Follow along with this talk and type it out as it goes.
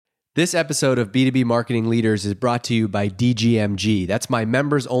This episode of B2B Marketing Leaders is brought to you by DGMG. That's my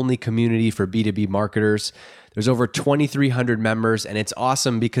members-only community for B2B marketers. There's over 2,300 members, and it's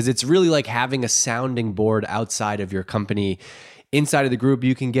awesome because it's really like having a sounding board outside of your company. Inside of the group,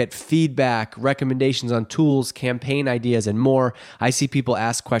 you can get feedback, recommendations on tools, campaign ideas, and more. I see people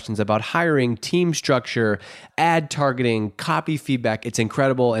ask questions about hiring, team structure, ad targeting, copy feedback. It's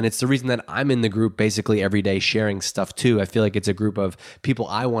incredible, and it's the reason that I'm in the group basically every day sharing stuff too. I feel like it's a group of people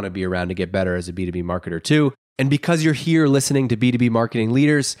I want to be around to get better as a B2B marketer too. And because you're here listening to B2B Marketing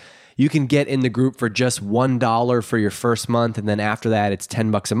Leaders, you can get in the group for just $1 for your first month, and then after that, it's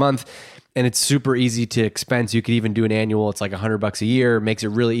 $10 a month. And it's super easy to expense. You could even do an annual. It's like $100 a year. Makes it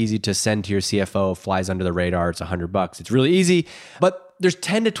really easy to send to your CFO. Flies under the radar. It's $100. It's really easy. But there's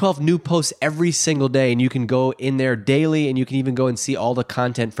 10 to 12 new posts every single day, and you can go in there daily, and you can even go and see all the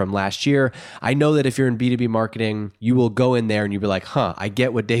content from last year. I know that if you're in B2B marketing, you will go in there and you'll be like, I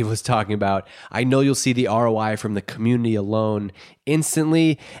get what Dave was talking about. I know you'll see the ROI from the community alone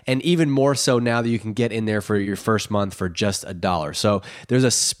instantly, and even more so now that you can get in there for your first month for just $1. So there's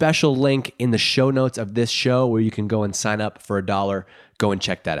a special link in the show notes of this show where you can go and sign up for $1. Go and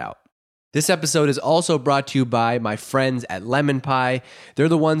check that out. This episode is also brought to you by my friends at Lemon Pie. They're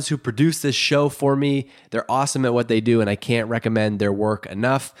the ones who produce this show for me. They're awesome at what they do, and I can't recommend their work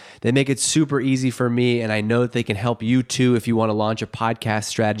enough. They make it super easy for me, and I know that they can help you too if you want to launch a podcast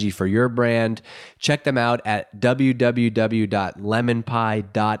strategy for your brand. Check them out at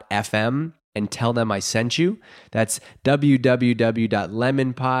www.lemonpie.fm and tell them I sent you. That's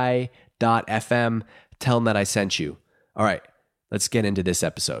www.lemonpie.fm. Tell them that I sent you. All right, let's get into this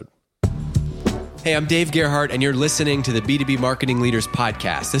episode. Hey, I'm Dave Gerhardt, and you're listening to the B2B Marketing Leaders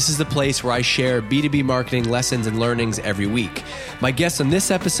Podcast. This is the place where I share B2B marketing lessons and learnings every week. My guest on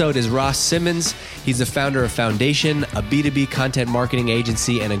this episode is Ross Simmonds. He's the founder of Foundation, a B2B content marketing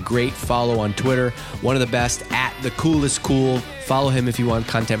agency, and a great follow on Twitter. One of the best at the coolest cool. Follow him if you want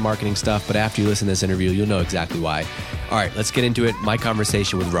content marketing stuff, but after you listen to this interview, you'll know exactly why. All right, let's get into it. My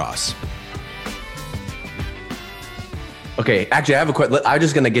conversation with Ross. Okay, actually, I have a question. I'm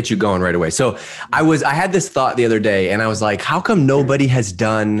just going to get you going right away. So I had this thought the other day, and I was like, how come nobody has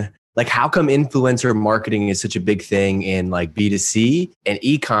done, like, how come influencer marketing is such a big thing in like B2C and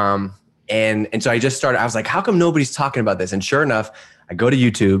e-com? And so I just started, I was like, how come nobody's talking about this? And sure enough, I go to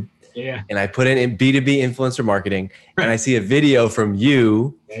YouTube and I put in B2B influencer marketing, and I see a video from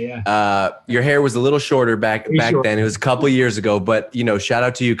you. Your hair was a little shorter back then. It was a couple of years ago, but shout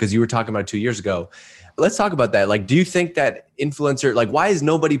out to you because you were talking about it 2 years ago. Let's talk about that. Like, do you think that influencer, like, why is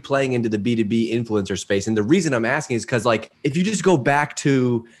nobody playing into the B2B influencer space? And the reason I'm asking is because, like, if you just go back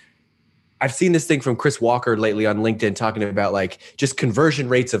to, I've seen this thing from Chris Walker lately on LinkedIn talking about like just conversion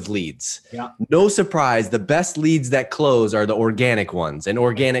rates of leads. Yeah. No surprise, the best leads that close are the organic ones, and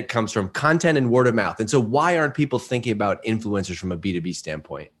organic comes from content and word of mouth. And so why aren't people thinking about influencers from a B2B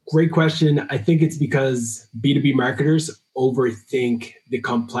standpoint? Great question. I think it's because B2B marketers overthink the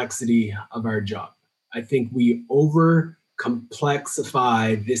complexity of our job. I think we over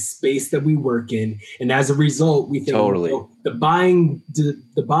complexify this space that we work in, and as a result, we think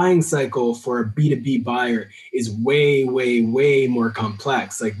the buying cycle for a B2B buyer is way, way, way more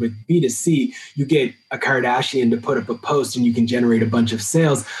complex. Like with B2C, you get a Kardashian to put up a post and you can generate a bunch of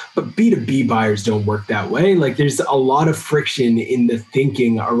sales, but B2B buyers don't work that way. Like there's a lot of friction in the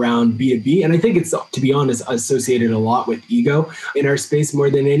thinking around B2B, and I think it's, to be honest, associated a lot with ego in our space more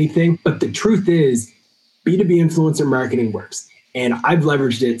than anything. But the truth is, B2B influencer marketing works. And I've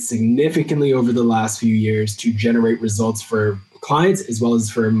leveraged it significantly over the last few years to generate results for clients as well as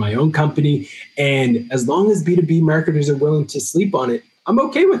for my own company. And as long as B2B marketers are willing to sleep on it, I'm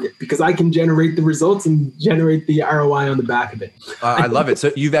okay with it because I can generate the results and generate the ROI on the back of it. I love it.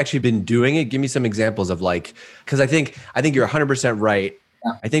 So you've actually been doing it. Give me some examples of like, because I think you're 100% right.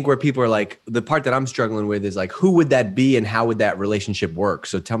 Yeah. I think where people are like, the part that I'm struggling with is like, who would that be and how would that relationship work?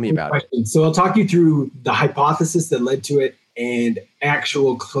 So tell me about it. So I'll talk you through the hypothesis that led to it and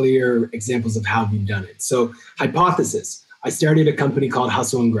actual clear examples of how we've done it. So hypothesis, I started a company called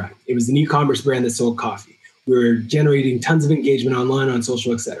Hustle and Grind. It was an e-commerce brand that sold coffee. We were generating tons of engagement online, on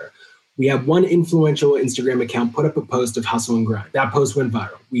social, etc. We had one influential Instagram account put up a post of Hustle and Grind. That post went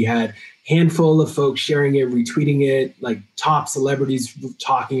viral. We had handful of folks sharing it, retweeting it, like top celebrities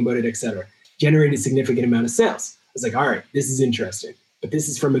talking about it, etc. Generated a significant amount of sales. I was like, all right, this is interesting, but this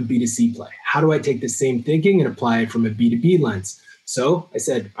is from a B2C play. How do I take the same thinking and apply it from a B2B lens? So I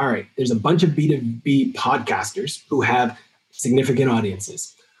said, all right, there's a bunch of B2B podcasters who have significant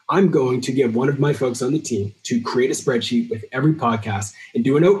audiences. I'm going to get one of my folks on the team to create a spreadsheet with every podcast and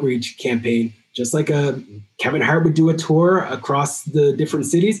do an outreach campaign just like Kevin Hart would do a tour across the different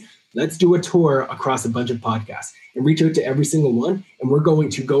cities. Let's do a tour across a bunch of podcasts and reach out to every single one. And we're going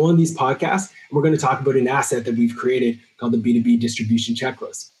to go on these podcasts and we're going to talk about an asset that we've created called the B2B distribution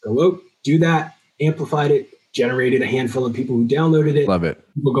checklist. Go out, do that, amplified it, generated a handful of people who downloaded it. Love it.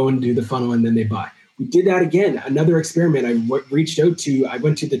 People go and do the funnel and then they buy. We did that again. Another experiment. I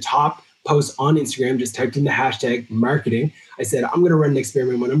went to the top post on Instagram, just typed in the hashtag marketing. I said, I'm going to run an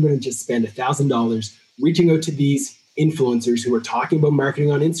experiment when I'm going to just spend $1,000 reaching out to these influencers who are talking about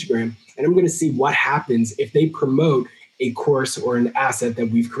marketing on Instagram. And I'm going to see what happens if they promote a course or an asset that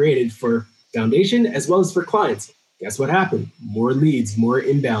we've created for Foundation as well as for clients. Guess what happened? More leads, more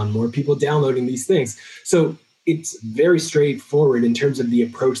inbound, more people downloading these things. So it's very straightforward in terms of the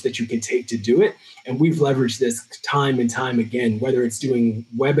approach that you can take to do it. And we've leveraged this time and time again, whether it's doing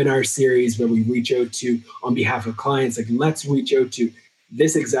webinar series where we reach out to, on behalf of clients, like let's reach out to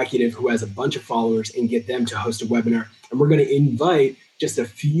this executive who has a bunch of followers and get them to host a webinar. And we're going to invite just a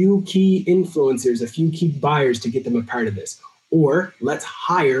few key influencers, a few key buyers to get them a part of this. Or let's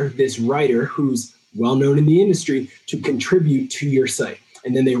hire this writer who's well-known in the industry to contribute to your site.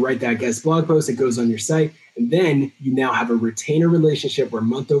 And then they write that guest blog post, it goes on your site. And then you now have a retainer relationship where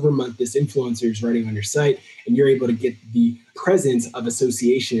month over month, this influencer is writing on your site and you're able to get the presence of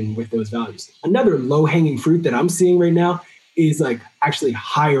association with those values. Another low-hanging fruit that I'm seeing right now is like actually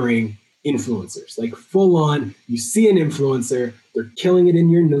hiring influencers, like full on. You see an influencer, they're killing it in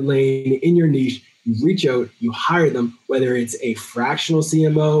your lane, in your niche. You reach out, you hire them, whether it's a fractional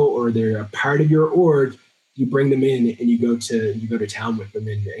CMO or they're a part of your org. You bring them in and you go to town with them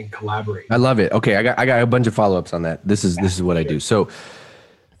and collaborate. I love it. Okay, I got a bunch of follow-ups on that. This is what I do. So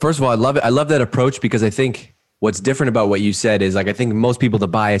first of all, I love it. I love that approach because I think what's different about what you said is like, I think most people that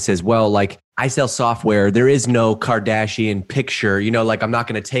buy it says, well, like I sell software. There is no Kardashian picture, like I'm not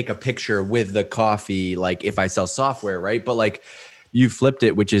going to take a picture with the coffee, like if I sell software, right? But like you flipped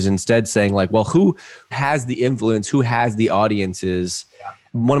it, which is instead saying like, well, who has the influence? Who has the audiences? Yeah.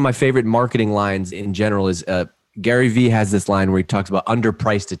 One of my favorite marketing lines in general is Gary Vee has this line where he talks about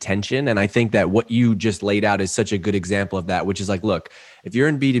underpriced attention. And I think that what you just laid out is such a good example of that, which is like, look, if you're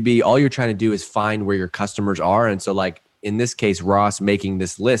in B2B, all you're trying to do is find where your customers are. And so like in this case, Ross making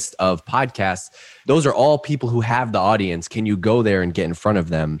this list of podcasts, those are all people who have the audience. Can you go there and get in front of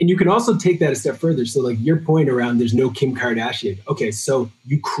them? And you can also take that a step further. So like your point around there's no Kim Kardashian. Okay, so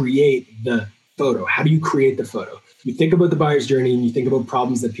you create the photo. How do you create the photo? You think about the buyer's journey and you think about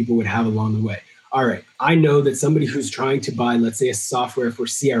problems that people would have along the way. All right, I know that somebody who's trying to buy, let's say, a software for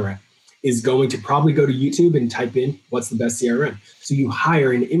CRM is going to probably go to YouTube and type in what's the best CRM. So you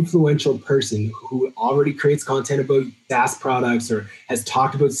hire an influential person who already creates content about SaaS products or has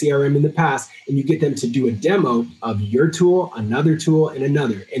talked about CRM in the past, and you get them to do a demo of your tool, another tool, and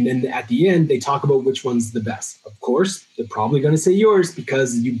another. And then at the end, they talk about which one's the best. Of course, they're probably going to say yours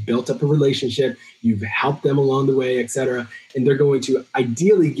because you built up a relationship, you've helped them along the way, et cetera. And they're going to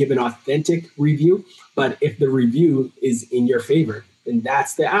ideally give an authentic review. But if the review is in your favor, then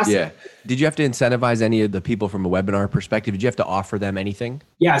that's the asset. Yeah. Did you have to incentivize any of the people from a webinar perspective? Did you have to offer them anything?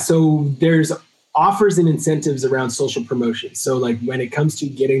 Yeah. So there's offers and incentives around social promotion. So like when it comes to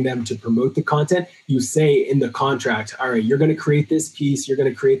getting them to promote the content, you say in the contract, all right, you're going to create this piece, you're going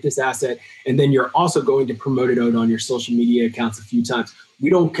to create this asset, and then you're also going to promote it out on your social media accounts a few times. We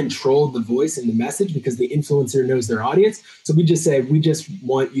don't control the voice and the message because the influencer knows their audience. So we just say, we just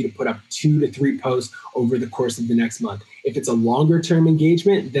want you to put up 2 to 3 posts over the course of the next month. If it's a longer term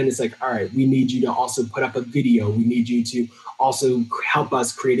engagement, then it's like, all right, we need you to also put up a video. We need you to also help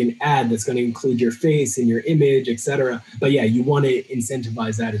us create an ad that's going to include your face and your image, et cetera. But yeah, you want to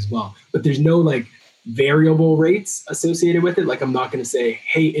incentivize that as well. But there's no like variable rates associated with it. Like I'm not going to say,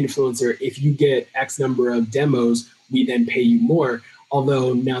 hey, influencer, if you get X number of demos, we then pay you more.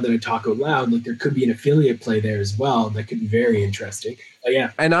 Although now that I talk out loud, like there could be an affiliate play there as well. That could be very interesting.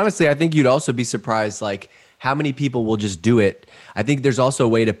 Yeah. And honestly, I think you'd also be surprised, like how many people will just do it. I think there's also a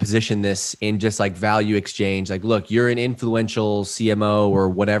way to position this in just like value exchange. Like, look, you're an influential CMO or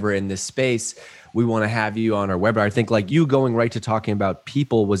whatever in this space. We want to have you on our webinar. I think like you going right to talking about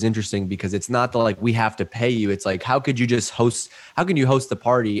people was interesting because it's not the like we have to pay you. It's like, how can you host the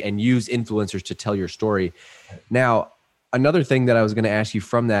party and use influencers to tell your story? Now, another thing that I was going to ask you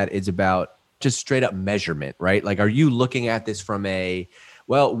from that is about just straight up measurement, right? Like, are you looking at this from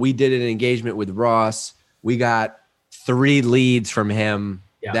well, we did an engagement with Ross. We got 3 leads from him.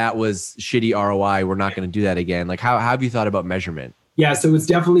 Yeah. That was shitty ROI. We're not going to do that again. Like, how have you thought about measurement? Yeah, so it's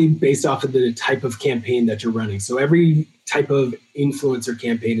definitely based off of the type of campaign that you're running. So every type of influencer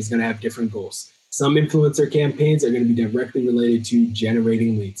campaign is going to have different goals. Some influencer campaigns are going to be directly related to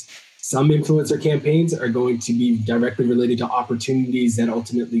generating leads. Some influencer campaigns are going to be directly related to opportunities that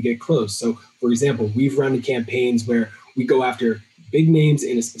ultimately get closed. So, for example, we've run campaigns where we go after big names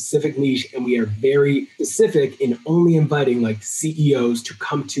in a specific niche, and we are very specific in only inviting like CEOs to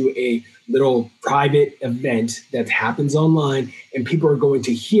come to a little private event that happens online, and people are going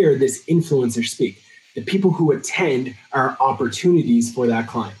to hear this influencer speak. The people who attend are opportunities for that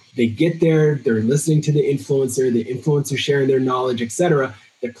client. They get there, they're listening to the influencer sharing their knowledge, etc.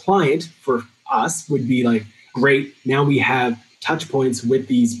 The client for us would be like, great, now we have touch points with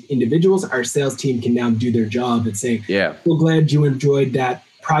these individuals. Our sales team can now do their job and say, so glad you enjoyed that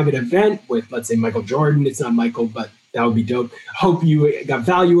private event with, let's say, Michael Jordan. It's not Michael, but that would be dope. Hope you got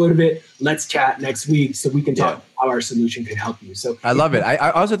value out of it. Let's chat next week so we can talk how our solution could help you. So I love it.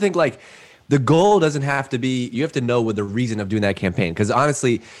 I also think like the goal doesn't have to be, you have to know what the reason of doing that campaign. Because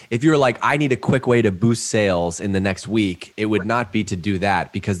honestly, if you're like, I need a quick way to boost sales in the next week, it would not be to do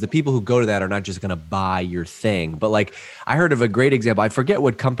that, because the people who go to that are not just going to buy your thing. But like, I heard of a great example. I forget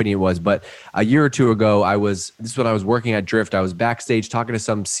what company it was, but a year or two ago, this is when I was working at Drift. I was backstage talking to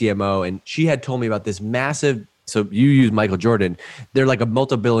some CMO, and she had told me about this massive, so you use Michael Jordan. They're like a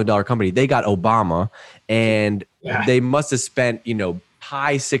multi-billion-dollar company. They got Obama, and they must have spent,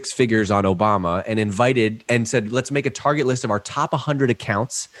 high six figures on Obama, and invited and said, let's make a target list of our top 100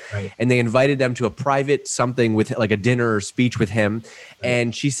 accounts. Right. And they invited them to a private something with like a dinner or speech with him. Right.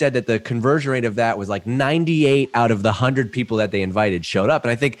 And she said that the conversion rate of that was like 98 out of the 100 people that they invited showed up.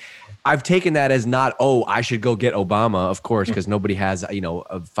 And I think I've taken that as not, I should go get Obama, of course, because nobody has,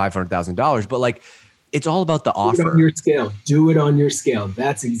 $500,000, but like, it's all about the offer. Do it on your scale. Do it on your scale.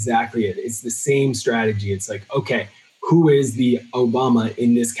 That's exactly it. It's the same strategy. It's like, okay, who is the Obama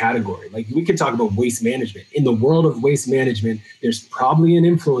in this category? Like, we could talk about waste management. In the world of waste management, there's probably an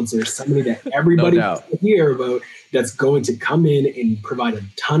influencer, somebody that everybody wants to hear about, that's going to come in and provide a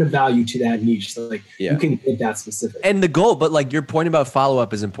ton of value to that niche. So like, you can get that specific. And the goal, but like your point about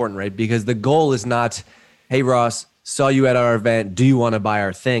follow-up is important, right? Because the goal is not, hey, Ross, saw you at our event. Do you want to buy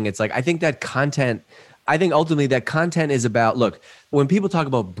our thing? It's like, I think ultimately that content is about, look, when people talk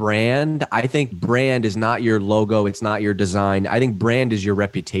about brand, I think brand is not your logo. It's not your design. I think brand is your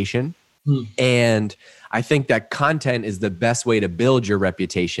reputation. And I think that content is the best way to build your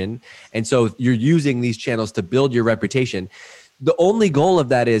reputation. And so you're using these channels to build your reputation. The only goal of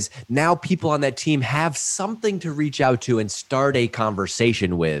that is now people on that team have something to reach out to and start a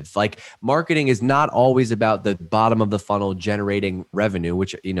conversation with. Like, marketing is not always about the bottom of the funnel generating revenue,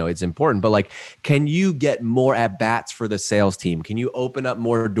 which, it's important, but like, can you get more at bats for the sales team? Can you open up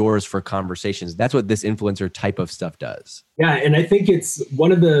more doors for conversations? That's what this influencer type of stuff does. Yeah. And I think it's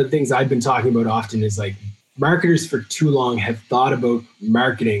one of the things I've been talking about often is like, marketers for too long have thought about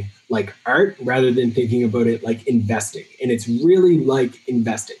marketing like art rather than thinking about it like investing. And it's really like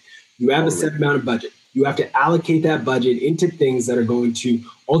investing. You have a set amount of budget. You have to allocate that budget into things that are going to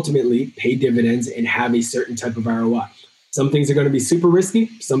ultimately pay dividends and have a certain type of ROI. Some things are going to be super risky.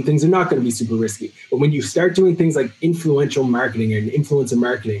 Some things are not going to be super risky. But when you start doing things like influential marketing and influencer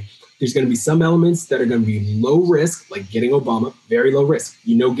marketing, there's going to be some elements that are going to be low risk, like getting Obama, very low risk.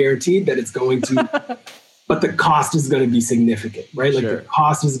 Guaranteed that it's going to... but the cost is going to be significant, right? Like the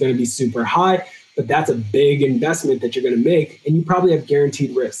cost is going to be super high, but that's a big investment that you're going to make. And you probably have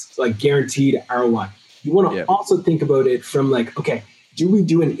guaranteed risks, like guaranteed ROI. You want to also think about it from like, okay, do we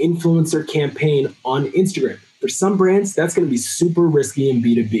do an influencer campaign on Instagram? For some brands, that's going to be super risky in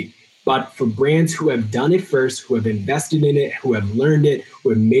B2B. But for brands who have done it first, who have invested in it, who have learned it, who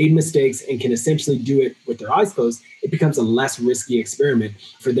have made mistakes and can essentially do it with their eyes closed, it becomes a less risky experiment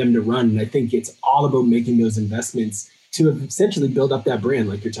for them to run. And I think it's all about making those investments to essentially build up that brand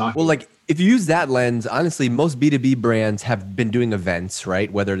like you're talking. Well, like if you use that lens, honestly, most B2B brands have been doing events,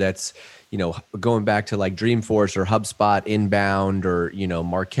 right? Whether that's, going back to like Dreamforce or HubSpot inbound or,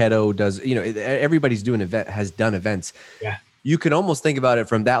 Marketo does, everybody's has done events. Yeah. You can almost think about it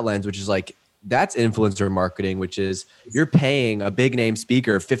from that lens, which is like, that's influencer marketing, which is you're paying a big name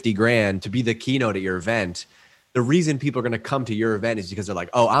speaker $50,000 to be the keynote at your event. The reason people are going to come to your event is because they're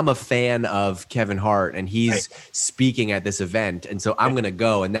like, I'm a fan of Kevin Hart and he's speaking at this event. And so I'm going to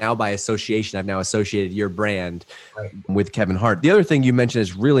go. And now by association, I've now associated your brand with Kevin Hart. The other thing you mentioned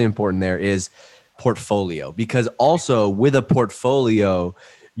is really important there is portfolio, because also with a portfolio,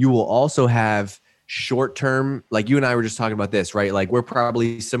 you will also have short term, like you and I were just talking about this, right? Like we're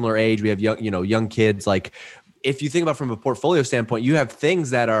probably similar age. We have young kids. Like if you think about from a portfolio standpoint, you have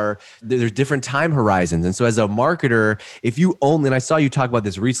things that there's different time horizons. And so as a marketer, if you only, and I saw you talk about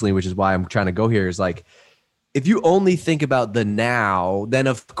this recently, which is why I'm trying to go here, is like, if you only think about the now, then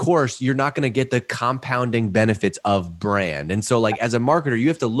of course you're not going to get the compounding benefits of brand. And so like as a marketer, you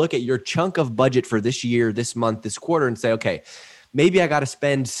have to look at your chunk of budget for this year, this month, this quarter and say, okay, maybe I got to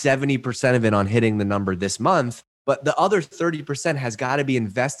spend 70% of it on hitting the number this month, but the other 30% has got to be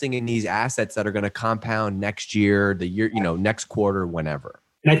investing in these assets that are going to compound next year, the year, next quarter, whenever.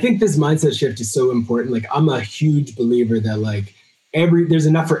 And I think this mindset shift is so important. Like I'm a huge believer that like there's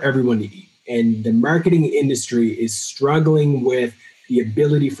enough for everyone to eat. And the marketing industry is struggling with the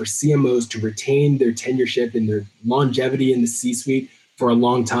ability for CMOs to retain their tenureship and their longevity in the C-suite for a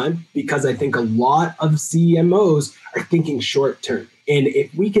long time, because I think a lot of CMOs are thinking short term. And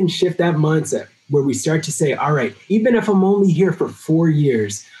if we can shift that mindset where we start to say, all right, even if I'm only here for 4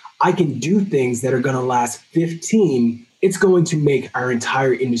 years, I can do things that are going to last 15. It's going to make our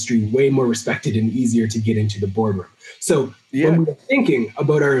entire industry way more respected and easier to get into the boardroom. So when we're thinking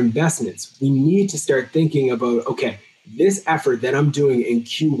about our investments, we need to start thinking about, okay, this effort that I'm doing in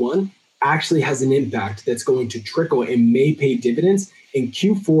Q1 actually has an impact that's going to trickle and may pay dividends in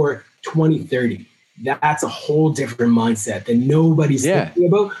Q4 2030. That's a whole different mindset that nobody's thinking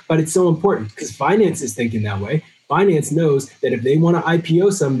about, but it's so important because finance is thinking that way. Finance knows that if they want to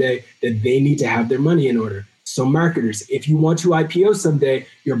IPO someday, that they need to have their money in order. So marketers, if you want to IPO someday,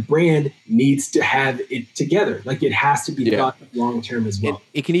 your brand needs to have it together. Like it has to be thought long-term as well.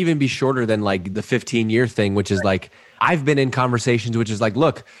 It can even be shorter than like the 15-year thing, which is like, I've been in conversations, which is like,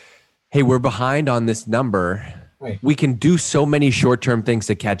 look, hey, we're behind on this number. Right. We can do so many short-term things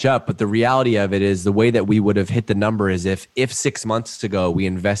to catch up. But the reality of it is the way that we would have hit the number is if 6 months ago we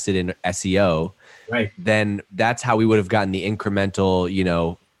invested in SEO, right, then that's how we would have gotten the incremental,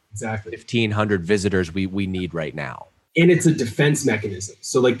 exactly 1,500 visitors we need right now. And it's a defense mechanism.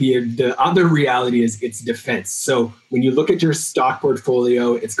 So like the other reality is it's defense. So when you look at your stock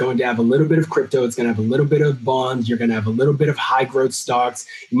portfolio, it's going to have a little bit of crypto. It's going to have a little bit of bonds. You're going to have a little bit of high growth stocks.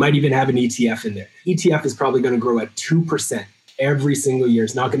 You might even have an ETF in there. ETF is probably going to grow at 2% every single year.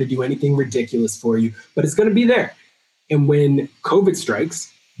 It's not going to do anything ridiculous for you, but it's going to be there. And when COVID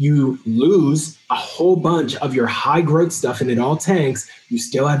strikes, you lose a whole bunch of your high growth stuff and it all tanks. You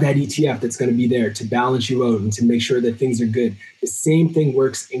still have that ETF that's going to be there to balance you out and to make sure that things are good. The same thing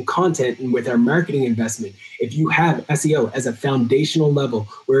works in content and with our marketing investment. If you have SEO as a foundational level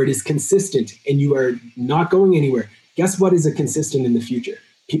where it is consistent and you are not going anywhere, guess what is a consistent in the future?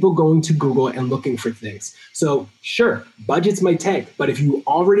 People going to Google and looking for things. So sure, budgets might tank, but if you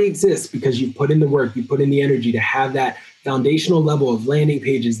already exist because you've put in the work, you put in the energy to have that foundational level of landing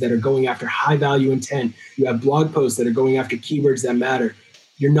pages that are going after high value intent, you have blog posts that are going after keywords that matter,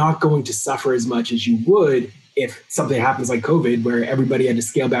 you're not going to suffer as much as you would if something happens like COVID, where everybody had to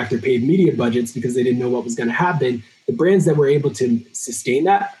scale back their paid media budgets because they didn't know what was going to happen. The brands that were able to sustain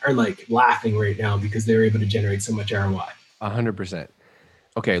that are like laughing right now because they're able to generate so much ROI. 100%.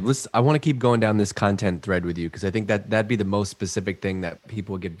 Okay, I want to keep going down this content thread with you because I think that'd be the most specific thing that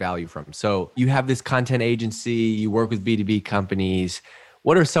people get value from. So you have this content agency, you work with B2B companies.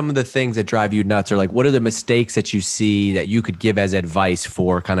 What are some of the things that drive you nuts, or like what are the mistakes that you see that you could give as advice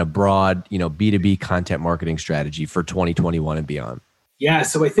for kind of broad, B2B content marketing strategy for 2021 and beyond? Yeah,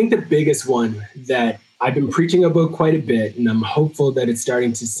 so I think the biggest one that I've been preaching about quite a bit, and I'm hopeful that it's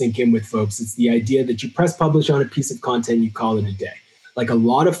starting to sink in with folks, it's the idea that you press publish on a piece of content, you call it a day. Like a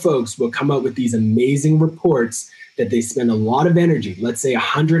lot of folks will come out with these amazing reports that they spend a lot of energy, let's say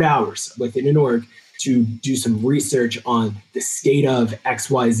 100 hours within an org, to do some research on the state of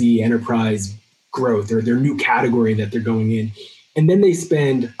XYZ enterprise growth or their new category that they're going in. And then they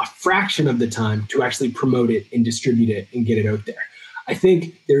spend a fraction of the time to actually promote it and distribute it and get it out there. I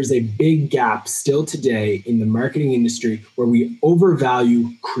think there's a big gap still today in the marketing industry where we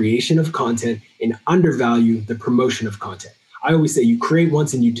overvalue creation of content and undervalue the promotion of content. I always say you create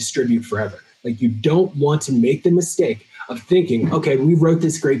once and you distribute forever. Like you don't want to make the mistake of thinking, okay, we wrote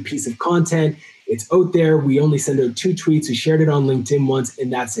this great piece of content. It's out there. We only send out 2 tweets. We shared it on LinkedIn once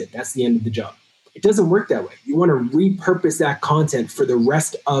and that's it. That's the end of the job. It doesn't work that way. You want to repurpose that content for the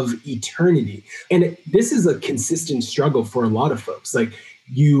rest of eternity. And this is a consistent struggle for a lot of folks. Like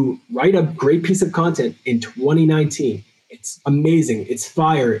you write a great piece of content in 2019. It's amazing. It's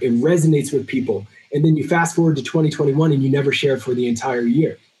fire. It resonates with people. And then you fast forward to 2021 and you never share it for the entire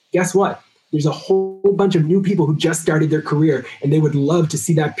year. Guess what? There's a whole bunch of new people who just started their career and they would love to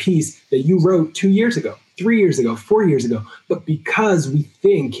see that piece that you wrote 2 years ago, 3 years ago, 4 years ago. But because we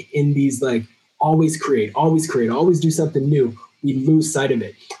think in these like always create, always do something new, we lose sight of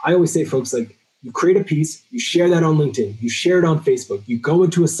it. I always say, folks, like You create a piece, you share that on LinkedIn, you share it on Facebook, you go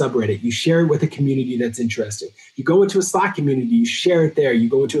into a subreddit, you share it with a community that's interesting. You go into a Slack community, you share it there, you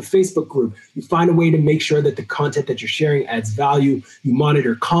go into a Facebook group, you find a way to make sure that the content that you're sharing adds value, you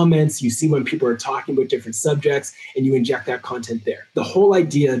monitor comments, you see when people are talking about different subjects, and you inject that content there. The whole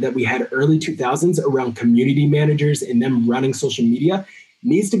idea that we had early 2000s around community managers and them running social media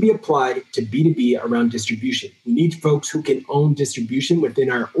needs to be applied to B2B around distribution. We need folks who can own distribution within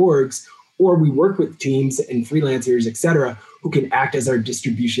our orgs, or we work with teams and freelancers, et cetera, who can act as our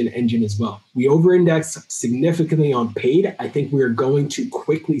distribution engine as well. We over-index significantly on paid. I think we're going to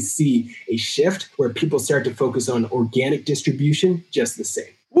quickly see a shift where people start to focus on organic distribution just the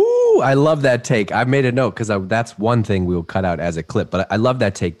same. Ooh, I love that take. I made a note because that's one thing we'll cut out as a clip, but I love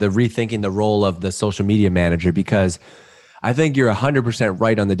that take, the rethinking the role of the social media manager, because I think you're 100%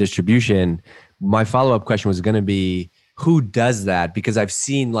 right on the distribution. My follow-up question was going to be, who does that? Because I've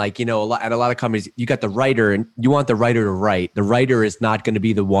seen, like, at a lot of companies, you got the writer and you want the writer to write. The writer is not going to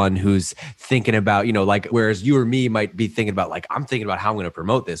be the one who's thinking about, whereas you or me might be thinking about, like, I'm thinking about how I'm going to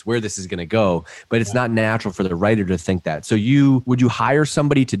promote this, where this is going to go, but it's not natural for the writer to think that. So would you hire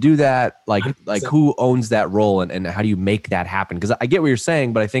somebody to do that? Like who owns that role and how do you make that happen? Because I get what you're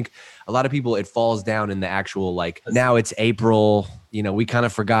saying, but I think a lot of people, it falls down in the actual, like, now it's April, we kind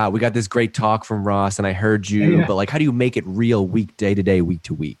of forgot. We got this great talk from Ross and I heard you, but like, how do you make it real day to day, week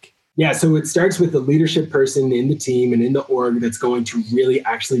to week? Yeah, so it starts with the leadership person in the team and in the org that's going to really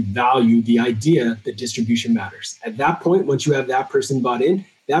actually value the idea that distribution matters. At that point, once you have that person bought in,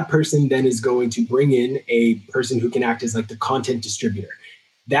 that person then is going to bring in a person who can act as like the content distributor.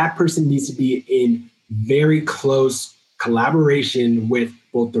 That person needs to be in very close collaboration with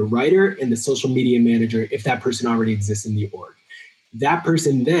both the writer and the social media manager if that person already exists in the org. That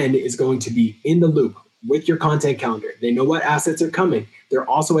person then is going to be in the loop with your content calendar. They know what assets are coming. They're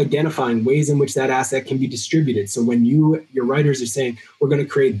also identifying ways in which that asset can be distributed. So when your writers are saying, we're going to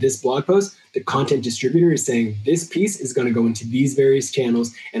create this blog post, the content distributor is saying, this piece is going to go into these various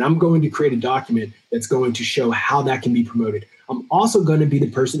channels, and I'm going to create a document that's going to show how that can be promoted. I'm also going to be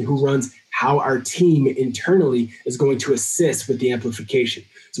the person who runs how our team internally is going to assist with the amplification.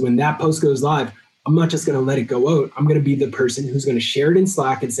 So when that post goes live, I'm not just going to let it go out. I'm going to be the person who's going to share it in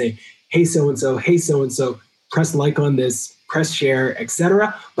Slack and say, hey, so-and-so, press like on this, press share,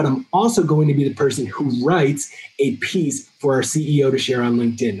 etc. But I'm also going to be the person who writes a piece for our CEO to share on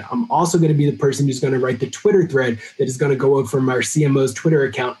LinkedIn. I'm also going to be the person who's going to write the Twitter thread that is going to go out from our CMO's Twitter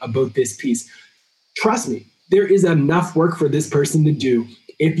account about this piece. Trust me, there is enough work for this person to do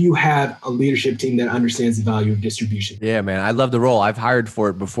if you have a leadership team that understands the value of distribution. Yeah, man. I love the role. I've hired for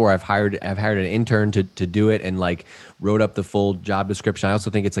it before. I've hired an intern to do it and like wrote up the full job description. I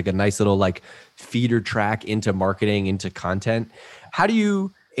also think it's like a nice little like feeder track into marketing, into content.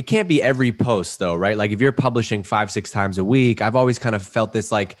 It can't be every post though, right? Like if you're publishing 5-6 times a week, I've always kind of felt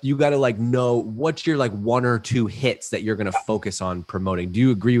this, like you got to like know what's your like 1 or 2 hits that you're going to focus on promoting. Do you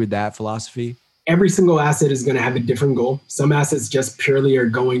agree with that philosophy? Every single asset is going to have a different goal. Some assets just purely are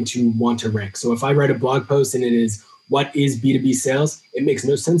going to want to rank. So if I write a blog post and it is, what is B2B sales? It makes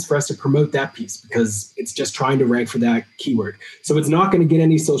no sense for us to promote that piece because it's just trying to rank for that keyword. So it's not going to get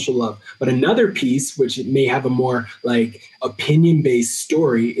any social love. But another piece, which it may have a more like opinion-based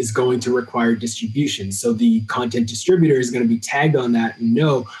story, is going to require distribution. So the content distributor is going to be tagged on that and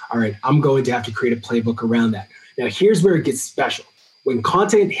know, all right, I'm going to have to create a playbook around that. Now, here's where it gets special. When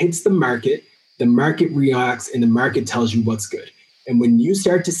content hits the market reacts and the market tells you what's good. And when you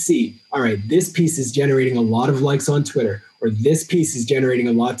start to see, all right, this piece is generating a lot of likes on Twitter, or this piece is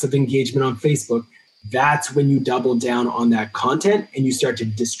generating lots of engagement on Facebook, that's when you double down on that content and you start to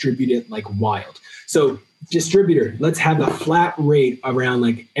distribute it like wild. So distributor, let's have a flat rate around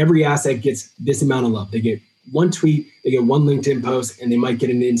like every asset gets this amount of love. They get 1 tweet, they get 1 LinkedIn post, and they might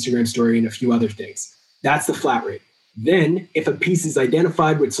get an Instagram story and a few other things. That's the flat rate. Then if a piece is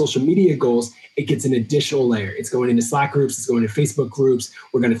identified with social media goals, it gets an additional layer. It's going into Slack groups, it's going to Facebook groups.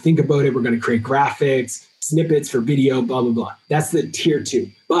 We're going to think about it. We're going to create graphics, snippets for video, blah, blah, blah. That's the tier 2.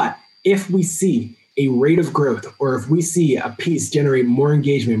 But if we see a rate of growth, or if we see a piece generate more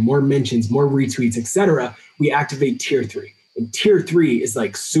engagement, more mentions, more retweets, etc., we activate tier 3. And tier 3 is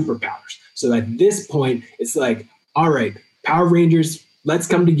like superpowers. So at this point, it's like, all right, Power Rangers, let's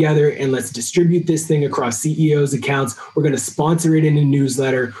come together and let's distribute this thing across CEOs' accounts. We're going to sponsor it in a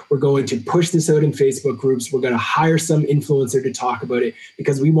newsletter. We're going to push this out in Facebook groups. We're going to hire some influencer to talk about it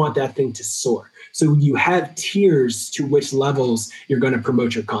because we want that thing to soar. So you have tiers to which levels you're going to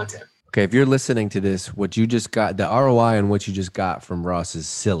promote your content. Okay, if you're listening to this, what you just got, the ROI on what you just got from Ross is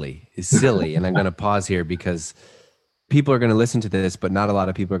silly. And I'm going to pause here because people are going to listen to this, but not a lot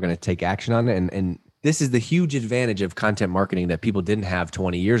of people are going to take action on it. And this is the huge advantage of content marketing that people didn't have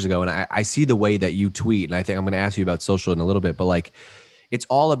 20 years ago. And I see the way that you tweet, and I think I'm going to ask you about social in a little bit, but like, it's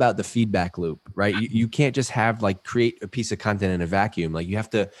all about the feedback loop, right? You can't just have like create a piece of content in a vacuum. Like you have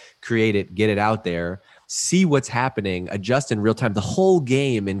to create it, get it out there, see what's happening, adjust in real time. The whole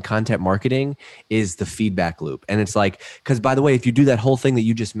game in content marketing is the feedback loop. And it's like, because by the way, if you do that whole thing that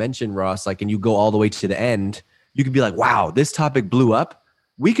you just mentioned, Ross, like, and you go all the way to the end, you could be like, wow, this topic blew up.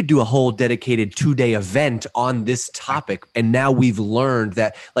 We could do a whole dedicated 2-day event on this topic. And now we've learned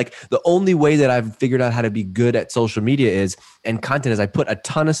that like the only way that I've figured out how to be good at social media is, and content is, I put a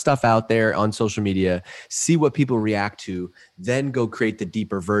ton of stuff out there on social media, see what people react to, then go create the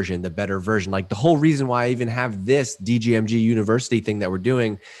deeper version, the better version. Like the whole reason why I even have this DGMG University thing that we're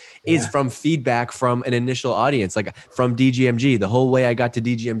doing is from feedback from an initial audience, like from DGMG. The whole way I got to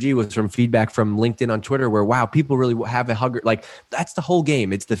DGMG was from feedback from LinkedIn on Twitter, where, wow, people really have a hugger. Like that's the whole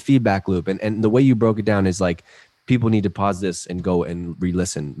game. It's the feedback loop. And the way you broke it down is like, people need to pause this and go and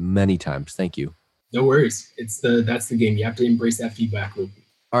re-listen many times. Thank you. No worries. That's the game. You have to embrace that feedback loop.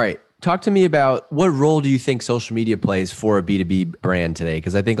 All right. Talk to me about what role do you think social media plays for a B2B brand today?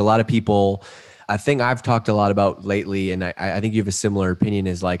 Because I think a lot of people, a thing I've talked a lot about lately, and I think you have a similar opinion,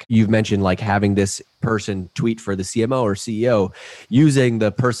 is like you've mentioned, like having this person tweet for the CMO or CEO, using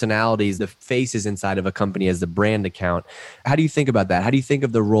the personalities, the faces inside of a company as the brand account. How do you think about that? How do you think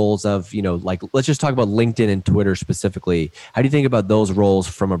of the roles of, like, let's just talk about LinkedIn and Twitter specifically. How do you think about those roles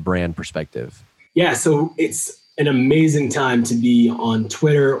from a brand perspective? Yeah, so it's an amazing time to be on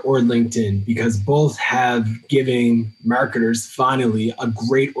Twitter or LinkedIn because both have given marketers finally a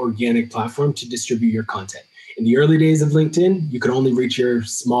great organic platform to distribute your content. In the early days of LinkedIn, you could only reach your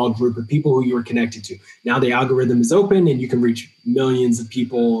small group of people who you were connected to. Now the algorithm is open and you can reach millions of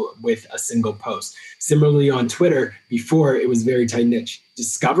people with a single post. Similarly on Twitter, before it was very tight niche.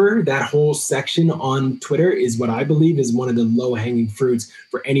 Discover, that whole section on Twitter, is what I believe is one of the low-hanging fruits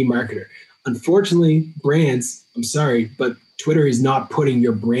for any marketer. Unfortunately, brands, I'm sorry, but Twitter is not putting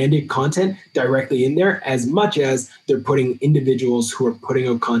your branded content directly in there as much as they're putting individuals who are putting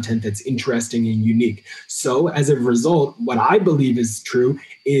out content that's interesting and unique. So as a result, what I believe is true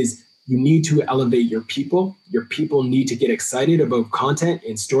is you need to elevate your people. Your people need to get excited about content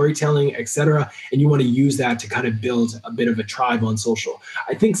and storytelling, etc. And you want to use that to kind of build a bit of a tribe on social.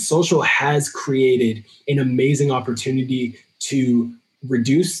 I think social has created an amazing opportunity to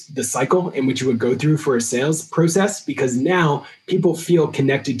reduce the cycle in which you would go through for a sales process, because now people feel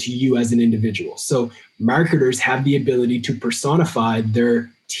connected to you as an individual. So marketers have the ability to personify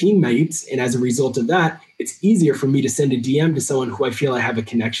their teammates. And as a result of that, it's easier for me to send a DM to someone who I feel I have a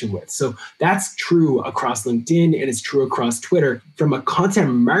connection with. So that's true across LinkedIn and it's true across Twitter. From a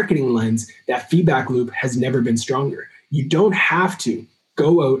content marketing lens, that feedback loop has never been stronger. You don't have to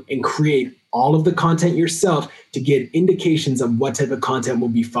go out and create all of the content yourself to get indications of what type of content will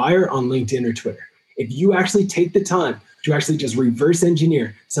be fire on LinkedIn or Twitter. If you actually take the time to actually just reverse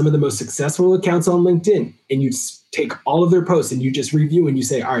engineer some of the most successful accounts on LinkedIn, and you take all of their posts and you just review and you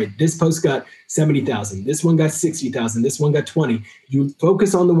say, all right, this post got 70,000, this one got 60,000, this one got 20. You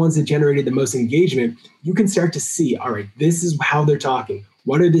focus on the ones that generated the most engagement. You can start to see, all right, this is how they're talking.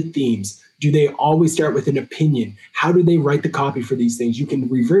 What are the themes? Do they always start with an opinion? How do they write the copy for these things? You can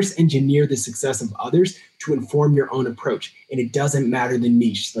reverse engineer the success of others to inform your own approach. And it doesn't matter the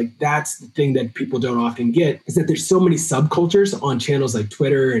niche. Like that's the thing that people don't often get, is that there's so many subcultures on channels like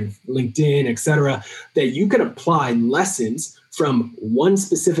Twitter and LinkedIn, et cetera, that you can apply lessons from one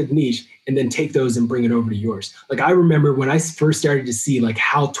specific niche and then take those and bring it over to yours. Like I remember when I first started to see like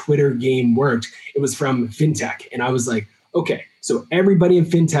how Twitter game worked, it was from fintech. And I was like, okay, so everybody in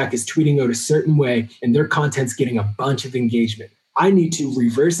fintech is tweeting out a certain way and their content's getting a bunch of engagement. I need to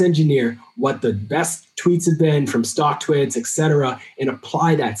reverse engineer what the best tweets have been from stock tweets, et cetera, and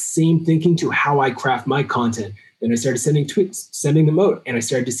apply that same thinking to how I craft my content. Then I started sending tweets, sending them out, and I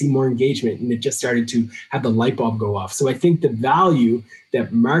started to see more engagement, and it just started to have the light bulb go off. So I think the value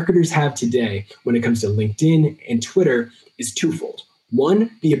that marketers have today when it comes to LinkedIn and Twitter is twofold.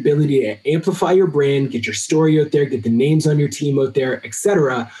 One, the ability to amplify your brand, get your story out there, get the names on your team out there, et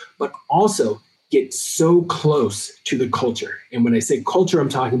cetera, but also get so close to the culture. And when I say culture, I'm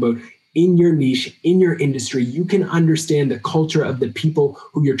talking about in your niche, in your industry, you can understand the culture of the people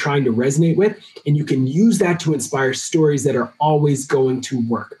who you're trying to resonate with, and you can use that to inspire stories that are always going to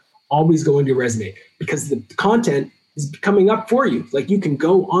work, always going to resonate, because the content is coming up for you. Like you can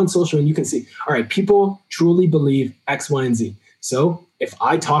go on social and you can see, all right, people truly believe X, Y, and Z. So if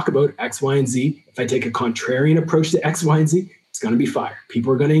I talk about X, Y, and Z, if I take a contrarian approach to X, Y, and Z, it's going to be fire.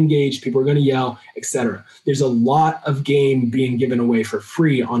 People are going to engage. People are going to yell, etc. There's a lot of game being given away for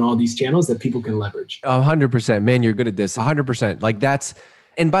free on all these channels that people can leverage. 100%, man. You're good at this. 100%. Like that's,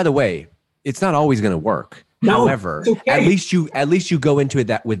 and by the way, it's not always going to work. No, however, okay. at least you go into it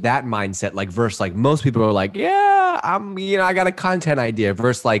that with that mindset, like versus like most people are like, yeah, I got a content idea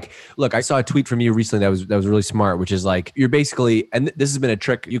versus like, look, I saw a tweet from you recently that was really smart, which is like, you're basically, and this has been a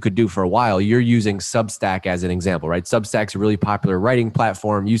trick you could do for a while. You're using Substack as an example, right? Substack's a really popular writing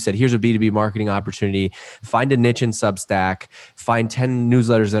platform. You said, here's a B2B marketing opportunity, find a niche in Substack, find 10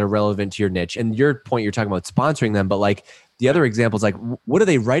 newsletters that are relevant to your niche. And your point, you're talking about sponsoring them, but like, the other example is like, what are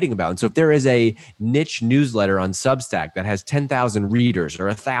they writing about? And so if there is a niche newsletter on Substack that has 10,000 readers or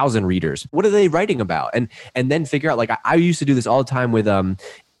 1,000 readers, what are they writing about? And then figure out, like I used to do this all the time with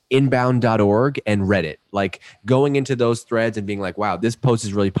inbound.org and Reddit, like going into those threads and being like, wow, this post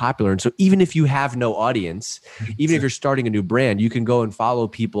is really popular. And so even if you have no audience, even if you're starting a new brand, you can go and follow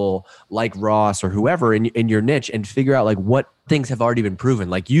people like Ross or whoever in your niche and figure out like what things have already been proven.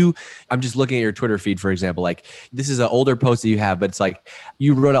 Like I'm just looking at your Twitter feed, for example, like this is an older post that you have, but it's like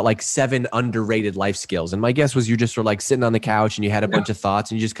you wrote out like 7 underrated life skills. And my guess was you just were like sitting on the couch and you had a bunch of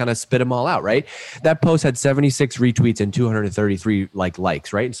thoughts and you just kind of spit them all out, right? That post had 76 retweets and 233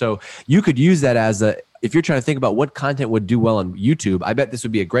 likes, right? And so you could use that as if you're trying to think about what content would do well on YouTube, I bet this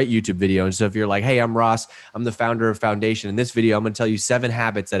would be a great YouTube video. And so if you're like, hey, I'm Ross, I'm the founder of Foundation. In this video, I'm going to tell you 7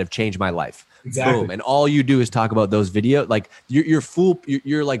 habits that have changed my life. Exactly. Boom. And all you do is talk about those videos. Like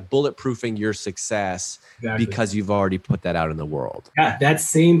you're like bulletproofing your success because you've already put that out in the world. Yeah. That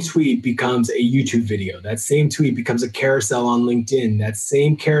same tweet becomes a YouTube video. That same tweet becomes a carousel on LinkedIn. That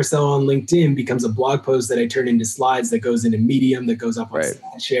same carousel on LinkedIn becomes a blog post that I turn into slides that goes into Medium, that goes up on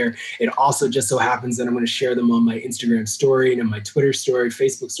SlideShare. It also just so happens that I'm going to share them on my Instagram story and on my Twitter story,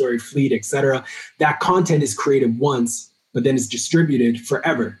 Facebook story, Fleet, etc. That content is created once, but then it's distributed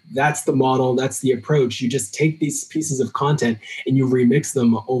forever. That's the model. That's the approach. You just take these pieces of content and you remix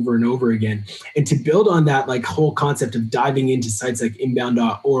them over and over again. And to build on that like whole concept of diving into sites like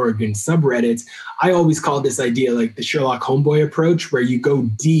inbound.org and subreddits, I always call this idea like the Sherlock Homeboy approach, where you go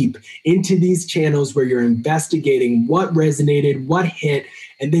deep into these channels where you're investigating what resonated, what hit,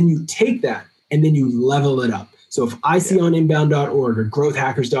 and then you take that and then you level it up. So if I see on inbound.org or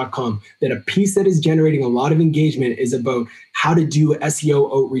growthhackers.com that a piece that is generating a lot of engagement is about how to do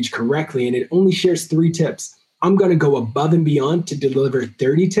SEO outreach correctly, and it only shares 3 tips, I'm going to go above and beyond to deliver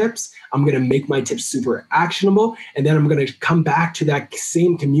 30 tips. I'm going to make my tips super actionable, and then I'm going to come back to that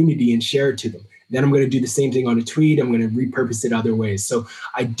same community and share it to them. Then I'm going to do the same thing on a tweet. I'm going to repurpose it other ways. So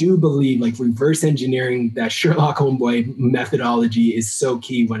I do believe like reverse engineering, that Sherlock Homeboy methodology is so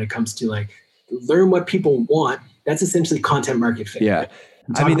key when it comes to like learn what people want. That's essentially content market fit. Yeah.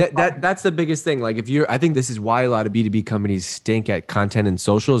 I mean, that's the biggest thing. Like I think this is why a lot of B2B companies stink at content and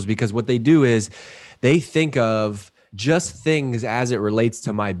socials, because what they do is they think of just things as it relates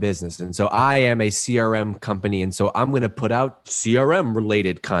to my business. And so I am a CRM company, and so I'm going to put out CRM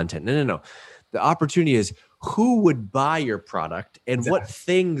related content. No. The opportunity is who would buy your product and what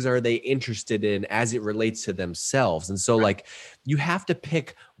things are they interested in as it relates to themselves. And so like you have to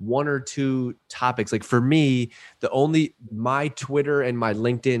pick 1 or 2 topics. Like for me, my Twitter and my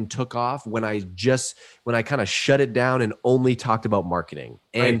LinkedIn took off when I kind of shut it down and only talked about marketing.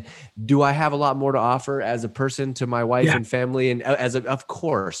 And do I have a lot more to offer as a person to my wife and family? And of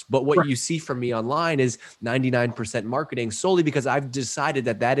course, but what you see from me online is 99% marketing, solely because I've decided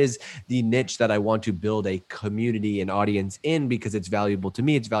that is the niche that I want to build a community and audience in, because it's valuable to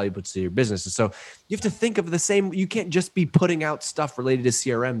me. It's valuable to your business. And so you have to think of the same. You can't just be putting out stuff related to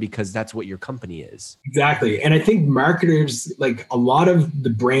CRM because that's what your company is. Exactly. And I think marketers, like a lot of the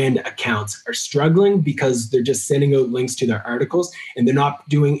brand accounts, are struggling because they're just sending out links to their articles and they're not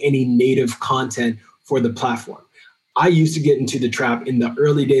doing any native content for the platform. I used to get into the trap in the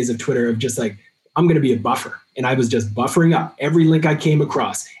early days of Twitter of just like, I'm going to be a buffer. And I was just buffering up every link I came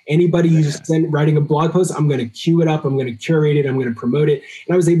across. Anybody who's writing a blog post, I'm going to queue it up. I'm going to curate it. I'm going to promote it.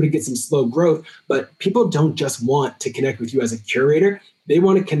 And I was able to get some slow growth. But people don't just want to connect with you as a curator. They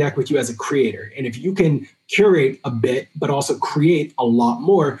want to connect with you as a creator. And if you can curate a bit, but also create a lot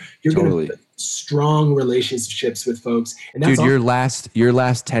more, you're going to build strong relationships with folks. And that's your last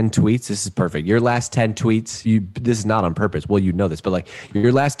 10 tweets, this is perfect. Your last 10 tweets, this is not on purpose. Well, you know this, but like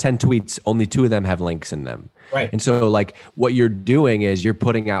your last 10 tweets, only 2 of them have links in them. Right. And so like what you're doing is you're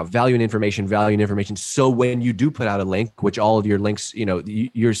putting out value and information. So when you do put out a link, which all of your links,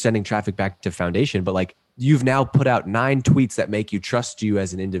 you're sending traffic back to Foundation, but like you've now put out 9 tweets that make you trust you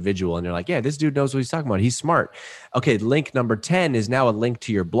as an individual. And you're like, yeah, this dude knows what he's talking about. He's smart. Okay. Link number 10 is now a link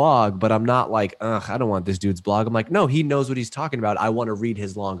to your blog, but I'm not like, ugh, I don't want this dude's blog. I'm like, no, he knows what he's talking about. I want to read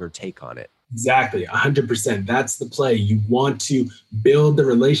his longer take on it. Exactly. 100%. That's the play. You want to build the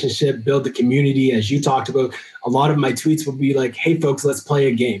relationship, build the community. As you talked about, a lot of my tweets will be like, hey folks, let's play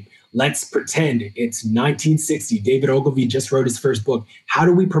a game. Let's pretend it's 1960. David Ogilvy just wrote his first book. How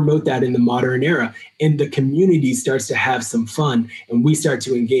do we promote that in the modern era? And the community starts to have some fun and we start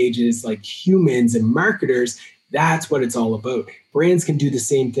to engage as like humans and marketers. That's what it's all about. Brands can do the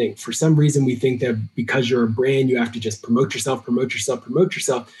same thing. For some reason, we think that because you're a brand, you have to just promote yourself.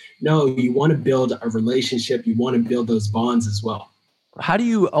 No, you want to build a relationship. You want to build those bonds as well. How do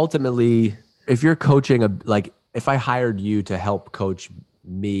you ultimately, if you're coaching, like if I hired you to help coach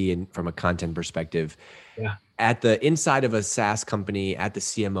me and from a content perspective, at the inside of a SaaS company at the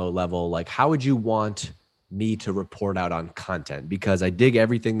CMO level, like how would you want me to report out on content? Because I dig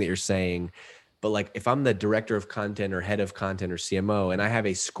everything that you're saying, but like if I'm the director of content or head of content or CMO and I have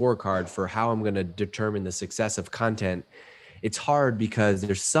a scorecard for how I'm going to determine the success of content, it's hard because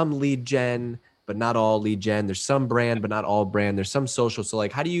there's some lead gen, but not all lead gen. There's some brand, but not all brand. There's some social. So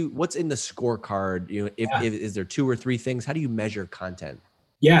like, what's in the scorecard? You know, is there 2 or 3 things? How do you measure content?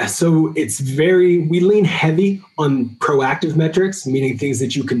 Yeah, so we lean heavy on proactive metrics, meaning things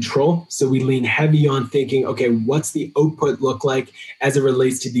that you control. So we lean heavy on thinking, okay, what's the output look like as it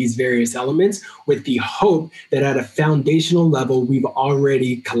relates to these various elements, with the hope that at a foundational level, we've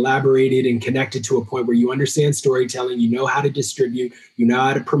already collaborated and connected to a point where you understand storytelling, you know how to distribute, you know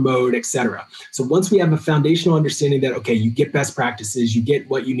how to promote, etc. So once we have a foundational understanding that, okay, you get best practices, you get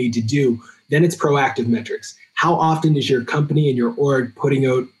what you need to do, then it's proactive metrics. How often is your company and your org putting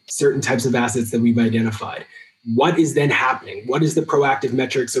out certain types of assets that we've identified? What is then happening? What is the proactive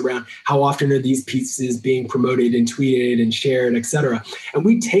metrics around how often are these pieces being promoted and tweeted and shared, et cetera? And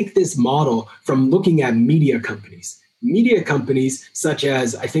we take this model from looking at media companies. Media companies such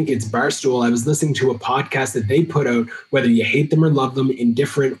as, I think it's Barstool. I was listening to a podcast that they put out, whether you hate them or love them,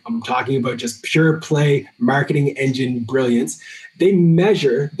 indifferent. I'm talking about just pure play marketing engine brilliance. They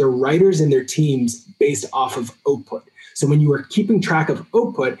measure the writers and their teams based off of output. So when you are keeping track of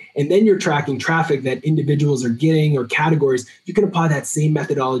output and then you're tracking traffic that individuals are getting or categories, you can apply that same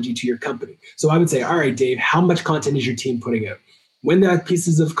methodology to your company. So I would say, all right, Dave, how much content is your team putting out? When that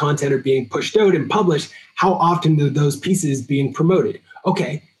pieces of content are being pushed out and published, how often are those pieces being promoted?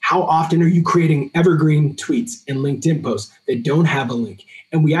 Okay, how often are you creating evergreen tweets and LinkedIn posts that don't have a link?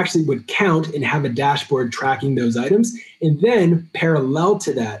 And we actually would count and have a dashboard tracking those items. And then parallel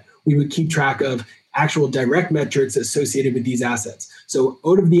to that, we would keep track of actual direct metrics associated with these assets. So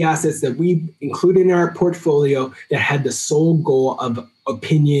out of the assets that we included in our portfolio that had the sole goal of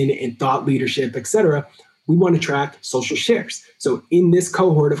opinion and thought leadership, et cetera, we want to track social shares. So in this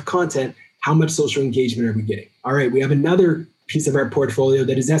cohort of content, how much social engagement are we getting? All right, we have another piece of our portfolio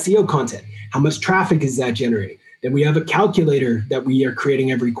that is SEO content. How much traffic is that generating? Then we have a calculator that we are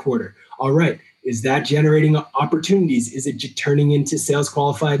creating every quarter. All right, is that generating opportunities? Is it turning into sales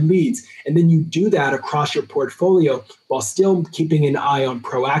qualified leads? And then you do that across your portfolio while still keeping an eye on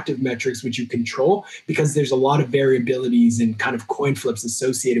proactive metrics, which you control, because there's a lot of variabilities and kind of coin flips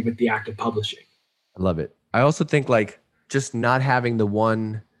associated with the act of publishing. I love it. I also think like just not having the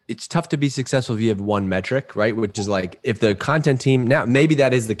one, it's tough to be successful if you have one metric, right? Which is like if the content team, now maybe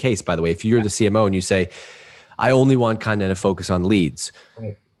that is the case, by the way, if you're the CMO and you say, I only want content to focus on leads.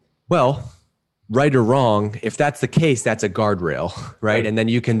 Right. Well, right or wrong, if that's the case, that's a guardrail, right? And then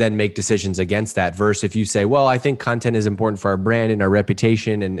you can then make decisions against that versus if you say, well, I think content is important for our brand and our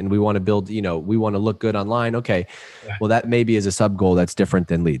reputation and we want to build, we want to look good online. Okay. Yeah. Well, that maybe is a sub goal that's different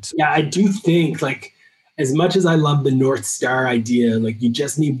than leads. Yeah, I do think like, as much as I love the North Star idea, like you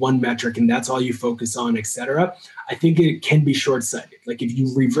just need one metric and that's all you focus on, et cetera, I think it can be short-sighted. Like if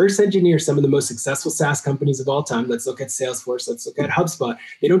you reverse engineer some of the most successful SaaS companies of all time, let's look at Salesforce, let's look at HubSpot,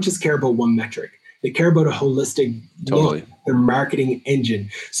 they don't just care about one metric. They care about a holistic look, their marketing engine.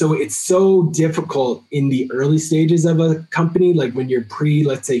 So it's so difficult in the early stages of a company, like when you're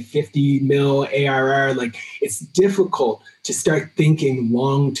let's say 50 mil ARR, like it's difficult to start thinking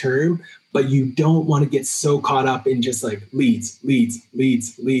long-term, but you don't want to get so caught up in just like leads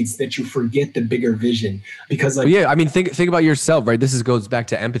that you forget the bigger vision. Because like, yeah, I mean, think about yourself, right? This goes back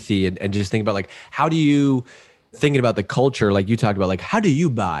to empathy and just think about like, how do you, thinking about the culture, like you talked about, like, how do you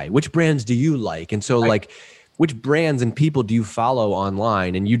buy? Which brands do you like? And so like which brands and people do you follow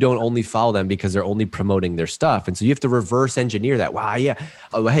online? And you don't only follow them because they're only promoting their stuff. And so you have to reverse engineer that. Wow, yeah.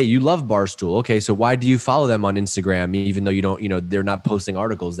 Oh, hey, you love Barstool. Okay, so why do you follow them on Instagram, even though you don't, they're not posting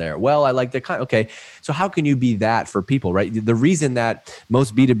articles there? Well, I like their kind. Okay, so how can you be that for people, right? The reason that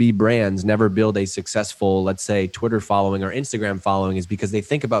most B2B brands never build a successful, let's say, Twitter following or Instagram following is because they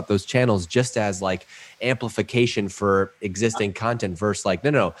think about those channels just as like amplification for existing content versus like,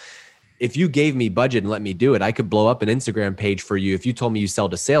 no. If you gave me budget and let me do it, I could blow up an Instagram page for you. If you told me you sell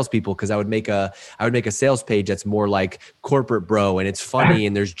to salespeople, because I would make a sales page that's more like corporate bro, and it's funny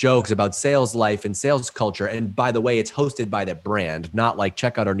and there's jokes about sales life and sales culture. And by the way, it's hosted by that brand, not like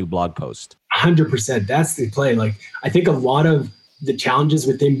check out our new blog post. 100%. That's the play. Like, I think a lot of the challenges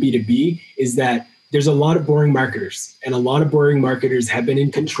within B2B is that there's a lot of boring marketers, and a lot of boring marketers have been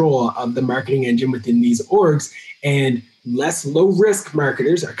in control of the marketing engine within these orgs, and less low-risk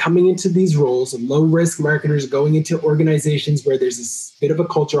marketers are coming into these roles, and low-risk marketers going into organizations where there's a bit of a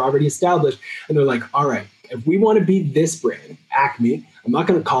culture already established, and they're like, all right, if we want to be this brand, Acme, I'm not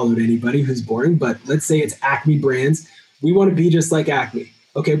going to call out anybody who's boring, but let's say it's Acme Brands. We want to be just like Acme.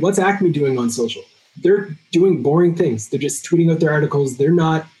 Okay, what's Acme doing on social? They're doing boring things. They're just tweeting out their articles. They're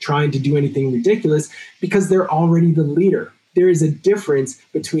not trying to do anything ridiculous because they're already the leader. There is a difference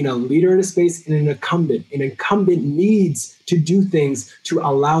between a leader in a space and an incumbent. An incumbent needs to do things to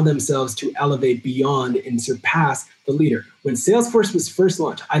allow themselves to elevate beyond and surpass the leader. When Salesforce was first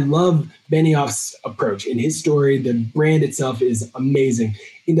launched, I love Benioff's approach. In his story, the brand itself is amazing.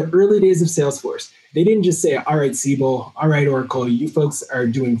 In the early days of Salesforce, they didn't just say, all right, Siebel, all right, Oracle, you folks are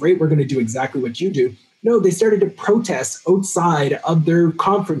doing great. We're going to do exactly what you do. No, they started to protest outside of their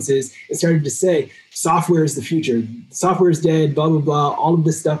conferences and started to say, software is the future. Software is dead, blah, blah, blah, all of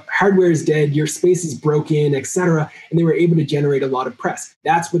this stuff. Hardware is dead. Your space is broken, et cetera. And they were able to generate a lot of press.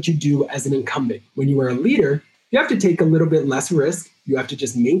 That's what you do as an incumbent. When you are a leader, you have to take a little bit less risk. You have to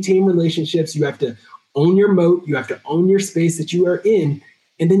just maintain relationships. You have to own your moat. You have to own your space that you are in.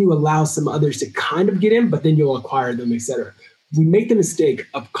 And then you allow some others to kind of get in, but then you'll acquire them, et cetera. We make the mistake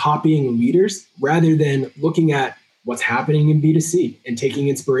of copying leaders rather than looking at what's happening in B2C and taking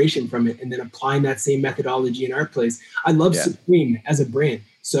inspiration from it and then applying that same methodology in our place. I love Supreme as a brand.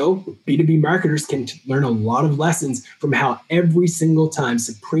 So B2B marketers can learn a lot of lessons from how every single time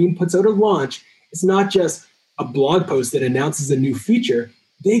Supreme puts out a launch, it's not just a blog post that announces a new feature.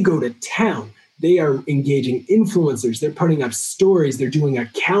 They go to town. They are engaging influencers. They're putting up stories. They're doing a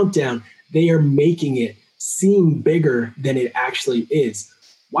countdown. They are making it seem bigger than it actually is.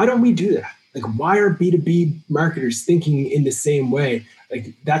 Why don't we do that? Like, why are B2B marketers thinking in the same way?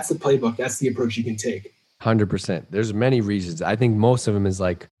 Like, that's the playbook. That's the approach you can take. 100%. There's many reasons. I think most of them is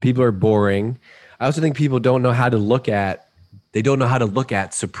like people are boring. I also think people don't know how to look at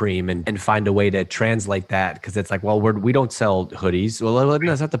Supreme and find a way to translate that, because it's like, well, we don't sell hoodies. Well, no,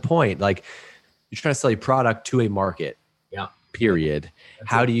 that's not the point. Like, you're trying to sell a product to a market. Yeah. Period.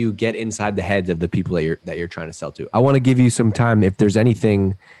 How do you get inside the heads of the people that you're trying to sell to? I want to give you some time. If there's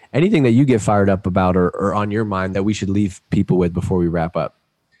anything that you get fired up about or on your mind that we should leave people with before we wrap up.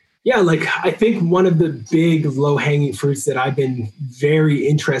 Yeah, like, I think one of the big low-hanging fruits that I've been very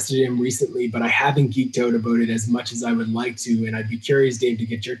interested in recently, but I haven't geeked out about it as much as I would like to, and I'd be curious, Dave, to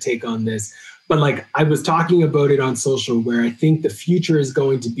get your take on this. But like, I was talking about it on social, where I think the future is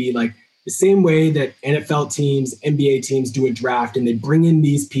going to be like the same way that NFL teams, NBA teams do a draft, and they bring in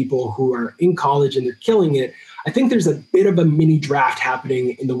these people who are in college and they're killing it. I think there's a bit of a mini draft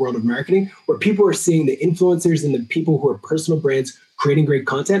happening in the world of marketing, where people are seeing the influencers and the people who are personal brands creating great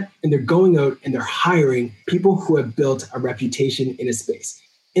content, and they're going out and they're hiring people who have built a reputation in a space.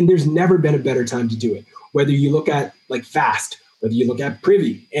 And there's never been a better time to do it. Whether you look at like Fast, whether you look at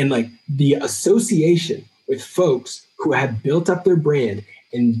Privy, and like the association with folks who have built up their brand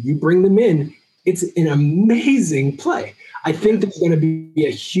and you bring them in, it's an amazing play. I think there's going to be a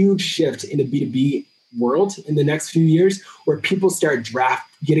huge shift in the B2B world in the next few years, where people start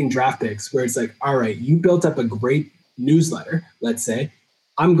getting draft picks, where it's like, all right, you built up a great newsletter, let's say,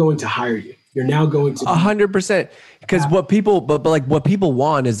 I'm going to hire you. You're now going to 100%. Because what people, but like what people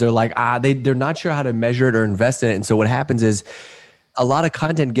want is they're like, they're not sure how to measure it or invest in it. And so what happens is a lot of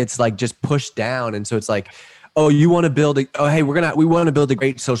content gets like just pushed down. And so it's like, oh, you want to build we want to build a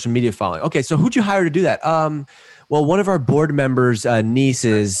great social media following. Okay, so who'd you hire to do that? Well, one of our board members'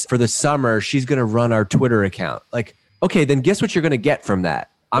 nieces for the summer, she's going to run our Twitter account. Like, okay, then guess what you're going to get from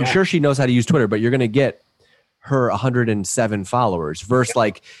that? I'm sure she knows how to use Twitter, but you're going to get her 107 followers versus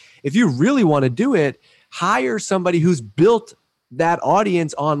like, if you really want to do it, hire somebody who's built that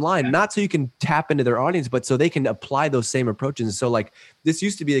audience online, not so you can tap into their audience, but so they can apply those same approaches. And so like this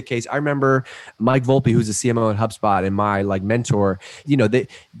used to be the case. I remember Mike Volpe, who's the CMO at HubSpot and my like mentor, they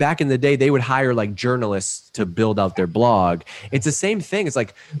back in the day, they would hire like journalists to build out their blog. It's the same thing. It's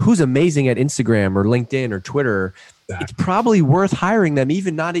like, who's amazing at Instagram or LinkedIn or Twitter? It's probably worth hiring them,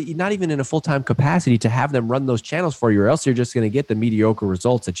 even not even in a full-time capacity, to have them run those channels for you, or else you're just going to get the mediocre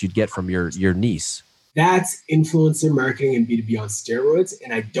results that you'd get from your niece. That's influencer marketing and B2B on steroids.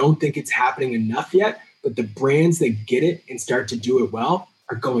 And I don't think it's happening enough yet, but the brands that get it and start to do it well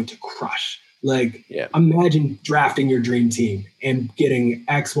are going to crush. Like, imagine drafting your dream team and getting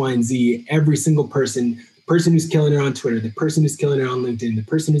X, Y, and Z, every single person, the person who's killing it on Twitter, the person who's killing it on LinkedIn, the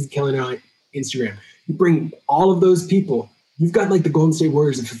person who's killing it on Instagram. You bring all of those people. You've got like the Golden State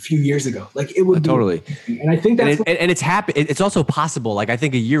Warriors of a few years ago. Like it would totally. And I think that's and it's happy. It's also possible. Like I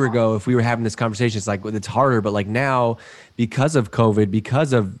think a year ago, if we were having this conversation, it's like it's harder. But like now, because of COVID,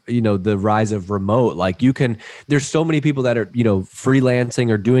 because of the rise of remote, like there's so many people that are freelancing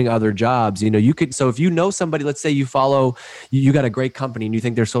or doing other jobs. You could. So if somebody, let's say you follow, you got a great company and you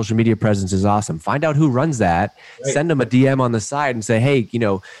think their social media presence is awesome. Find out who runs that. Right. Send them a DM on the side and say, hey,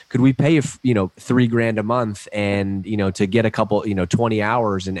 could we pay you $3,000 a month and to get a couple 20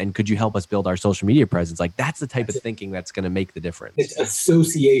 hours and could you help us build our social media presence? Like that's the type of thinking that's going to make the difference. It's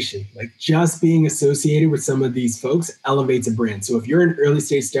association. Like just being associated with some of these folks elevates a brand. So if you're an early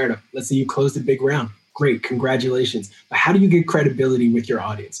stage startup, let's say you closed a big round, great, congratulations. But how do you get credibility with your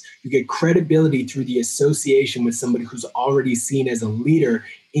audience? You get credibility through the association with somebody who's already seen as a leader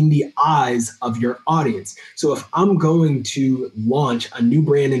in the eyes of your audience. So if I'm going to launch a new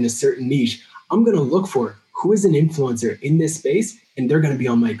brand in a certain niche, I'm going to look for who is an influencer in this space, and they're going to be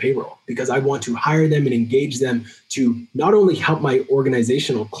on my payroll because I want to hire them and engage them to not only help my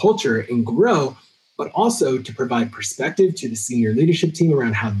organizational culture and grow, but also to provide perspective to the senior leadership team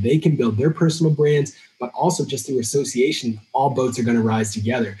around how they can build their personal brands, but also just through association, all boats are going to rise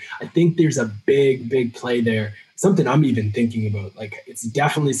together. I think there's a big, big play there. Something I'm even thinking about. Like it's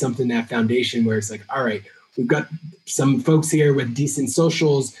definitely something, that foundation where it's like, all right, we've got some folks here with decent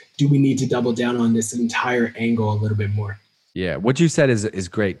socials. Do we need to double down on this entire angle a little bit more? Yeah, what you said is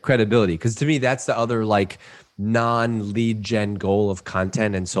great. Credibility. Because to me, that's the other like non-lead gen goal of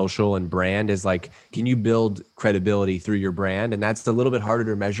content and social and brand is like, can you build credibility through your brand? And that's a little bit harder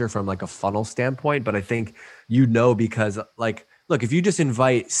to measure from like a funnel standpoint. But I think because like, look, if you just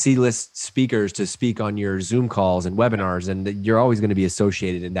invite C-list speakers to speak on your Zoom calls and webinars, and you're always going to be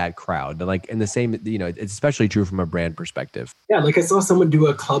associated in that crowd. But like in the same, it's especially true from a brand perspective. Yeah, like I saw someone do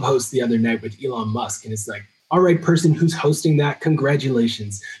a Clubhouse the other night with Elon Musk, and it's like, all right, person who's hosting that,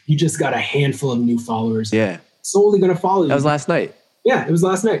 congratulations. You just got a handful of new followers. Yeah. Solely going to follow you. That was last night. Yeah, it was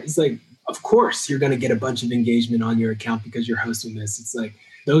last night. It's like, of course, you're going to get a bunch of engagement on your account because you're hosting this. It's like,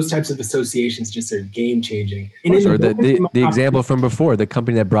 those types of associations just are game changing. Or the example from before, the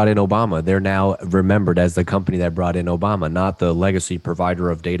company that brought in Obama, they're now remembered as the company that brought in Obama, not the legacy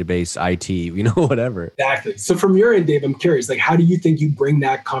provider of database IT, whatever. Exactly. So from your end, Dave, I'm curious, like, how do you think you bring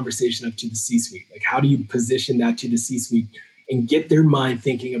that conversation up to the C-suite? Like, how do you position that to the C-suite and get their mind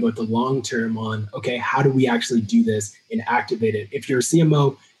thinking about the long term on, okay, how do we actually do this and activate it? If you're a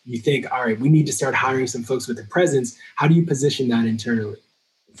CMO, you think, all right, we need to start hiring some folks with a presence. How do you position that internally?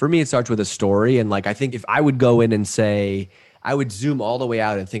 For me, it starts with a story. And like, I think if I would go in and say, I would zoom all the way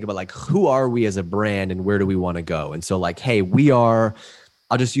out and think about like, who are we as a brand and where do we want to go? And so like, hey,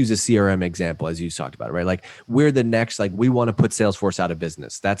 I'll just use a CRM example as you talked about, right? Like we're the next, like we want to put Salesforce out of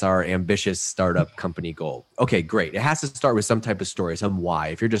business. That's our ambitious startup company goal. Okay, great. It has to start with some type of story, some why.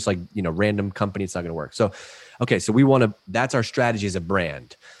 If you're just like, random company, it's not going to work. So, okay, so that's our strategy as a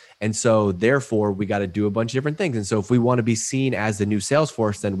brand. And so therefore we got to do a bunch of different things. And so if we want to be seen as the new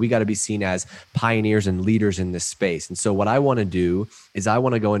Salesforce, then we got to be seen as pioneers and leaders in this space. And so what I want to do is I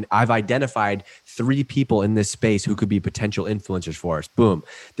want to go and I've identified 3 people in this space who could be potential influencers for us. Boom.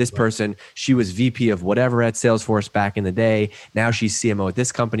 This person, she was VP of whatever at Salesforce back in the day. Now she's CMO at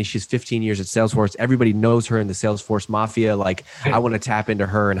this company. She's 15 years at Salesforce. Everybody knows her in the Salesforce mafia. Like I want to tap into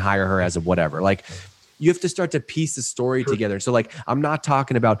her and hire her as a whatever. Like you have to start to piece the story together. So like, I'm not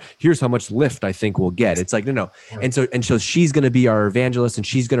talking about here's how much lift I think we'll get. It's like, no. And so she's going to be our evangelist and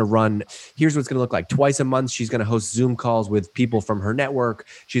she's going to run, here's what it's going to look like. Twice a month, she's going to host Zoom calls with people from her network.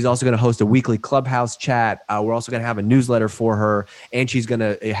 She's also going to host a weekly Clubhouse chat. We're also going to have a newsletter for her and she's going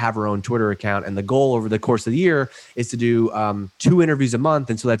to have her own Twitter account. And the goal over the course of the year is to do 2 interviews a month.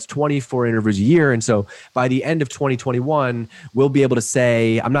 And so that's 24 interviews a year. And so by the end of 2021, we'll be able to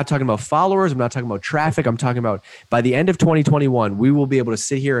say, I'm not talking about followers. I'm not talking about traffic. traffic. I'm talking about by the end of 2021, we will be able to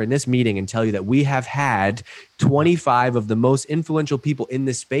sit here in this meeting and tell you that we have had 25 of the most influential people in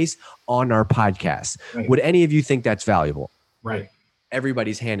this space on our podcast. Right. Would any of you think that's valuable? Right.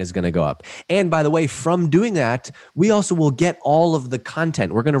 Everybody's hand is going to go up. And by the way, from doing that, we also will get all of the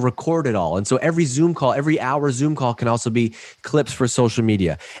content. We're going to record it all. And so every Zoom call, every hour Zoom call can also be clips for social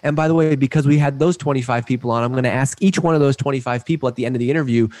media. And by the way, because we had those 25 people on, I'm going to ask each one of those 25 people at the end of the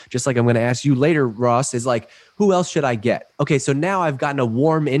interview, just like I'm going to ask you later, Ross, is like, who else should I get? Okay, so now I've gotten a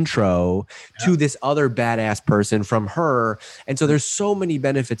warm intro to this other badass person from her. And so there's so many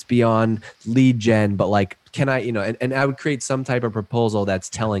benefits beyond lead gen, but like, can I, and I would create some type of proposal that's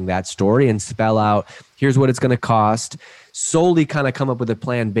telling that story and spell out, here's what it's going to cost, solely kind of come up with a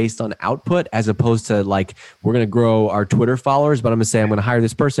plan based on output, as opposed to like, we're going to grow our Twitter followers, but I'm going to say, I'm going to hire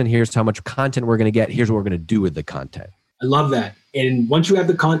this person. Here's how much content we're going to get. Here's what we're going to do with the content. I love that. And once you have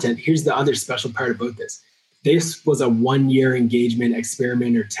the content, here's the other special part about this. This was a 1-year engagement,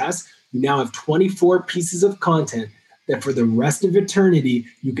 experiment, or test. You now have 24 pieces of content that for the rest of eternity,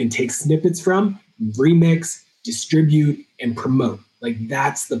 you can take snippets from, remix, distribute, and promote. Like,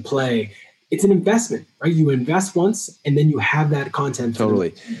 that's the play. It's an investment, right? You invest once and then you have that content.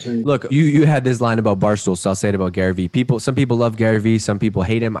 Totally. Look, you had this line about Barstool, so I'll say it about Gary Vee. Some people love Gary Vee. Some people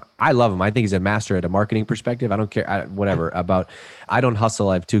hate him. I love him. I think he's a master at a marketing perspective. I don't care, I don't hustle.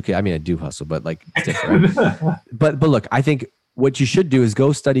 I have 2 kids. I mean, I do hustle, but like, it's different. but look, I think what you should do is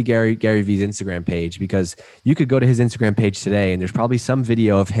go study Gary Vee's Instagram page, because you could go to his Instagram page today and there's probably some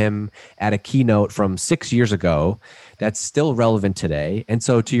video of him at a keynote from 6 years ago that's still relevant today. And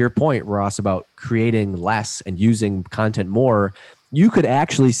so to your point, Ross, about creating less and using content more, you could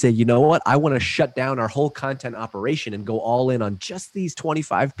actually say, you know what, I want to shut down our whole content operation and go all in on just these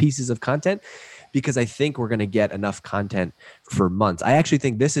 25 pieces of content, because I think we're going to get enough content for months. I actually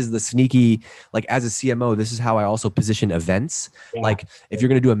think this is the sneaky, like as a CMO, this is how I also position events. Yeah. Like if you're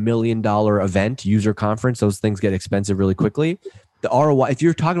going to do $1 million event, user conference, those things get expensive really quickly. The ROI, if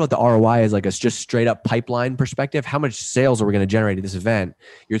you're talking about the ROI as like a just straight up pipeline perspective, how much sales are we going to generate at this event?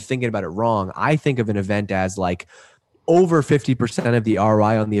 You're thinking about it wrong. I think of an event as like over 50% of the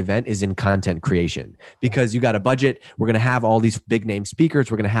ROI on the event is in content creation, because you got a budget. We're going to have all these big name speakers.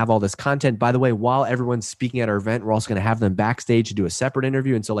 We're going to have all this content. By the way, while everyone's speaking at our event, we're also going to have them backstage to do a separate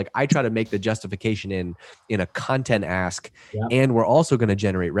interview. And so like, I try to make the justification in a content ask, and we're also going to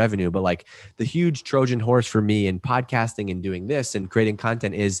generate revenue. But like the huge Trojan horse for me in podcasting and doing this and creating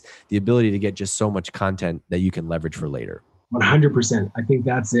content is the ability to get just so much content that you can leverage for later. 100%. I think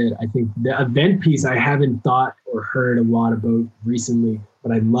that's it. I think the event piece I haven't thought or heard a lot about recently,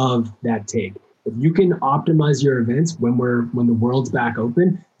 but I love that take. If you can optimize your events when the world's back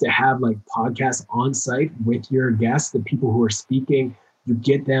open, to have like podcasts on site with your guests, the people who are speaking, you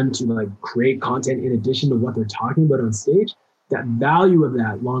get them to like create content in addition to what they're talking about on stage. That value of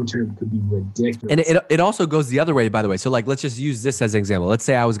that long term could be ridiculous. And it also goes the other way, by the way. So like, let's just use this as an example. Let's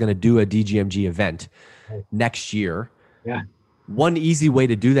say I was going to do a DGMG event next year. Yeah. One easy way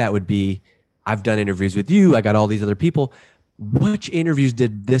to do that would be, I've done interviews with you. I got all these other people. Which interviews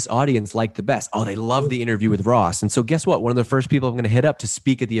did this audience like the best? Oh, they love the interview with Ross. And so guess what? One of the first people I'm going to hit up to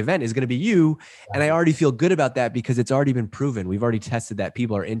speak at the event is going to be you. And I already feel good about that because it's already been proven. We've already tested that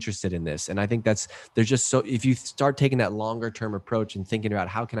people are interested in this. And I think there's just so, if you start taking that longer term approach and thinking about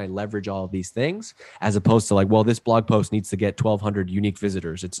how can I leverage all of these things, as opposed to like, well, this blog post needs to get 1,200 unique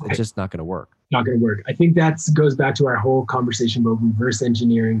visitors. It's just not going to work. Not going to work. I think that goes back to our whole conversation about reverse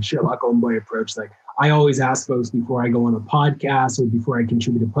engineering, Sherlock Holmes approach. Like, I always ask folks before I go on a podcast or before I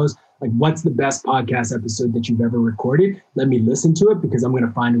contribute a post, like, what's the best podcast episode that you've ever recorded? Let me listen to it, because I'm going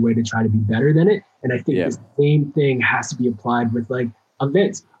to find a way to try to be better than it. And I think the same thing has to be applied with like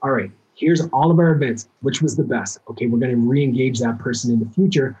events. All right, here's all of our events. Which was the best? Okay, we're going to re-engage that person in the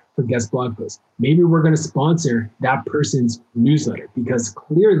future for guest blog posts. Maybe we're going to sponsor that person's newsletter because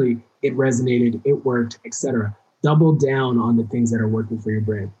clearly it resonated, it worked, etc. Double down on the things that are working for your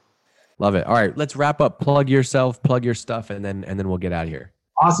brand. Love it. All right, let's wrap up. Plug yourself, plug your stuff, and then we'll get out of here.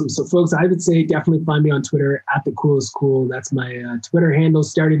 Awesome. So folks, I would say definitely find me on Twitter at @thecoolestcool. That's my Twitter handle.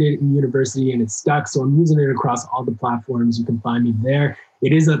 Started it in university and it's stuck. So I'm using it across all the platforms. You can find me there.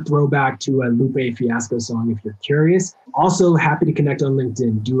 It is a throwback to a Lupe Fiasco song if you're curious. Also happy to connect on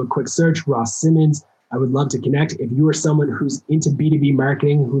LinkedIn. Do a quick search, Ross Simmonds. I would love to connect. If you are someone who's into B2B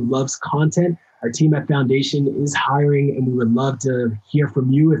marketing, who loves content, our team at Foundation is hiring, and we would love to hear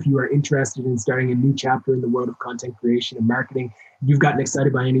from you if you are interested in starting a new chapter in the world of content creation and marketing. If you've gotten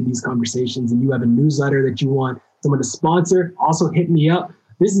excited by any of these conversations and you have a newsletter that you want someone to sponsor, also hit me up.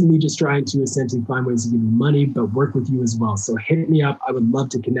 this is me just trying to essentially find ways to give you money, but work with you as well. So hit me up. I would love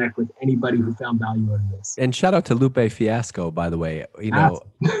to connect with anybody who found value out of this. And shout out to Lupe Fiasco, by the way,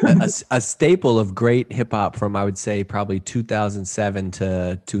 a staple of great hip hop from, I would say, probably 2007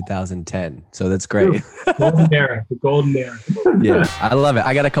 to 2010. So that's great. Golden era, the golden era. Yeah, I love it.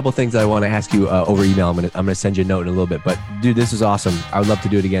 I got a couple things that I want to ask you over email. I'm gonna send you a note in a little bit. But dude, this is awesome. I would love to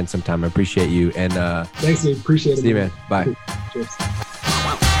do it again sometime. I appreciate you. And thanks, dude. Appreciate it. See you, man. Bye. Cheers.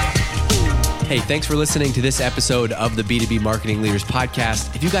 Hey, thanks for listening to this episode of the B2B Marketing Leaders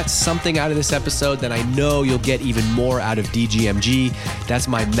Podcast. If you got something out of this episode, then I know you'll get even more out of DGMG. That's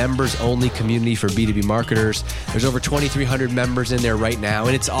my members-only community for B2B marketers. There's over 2,300 members in there right now,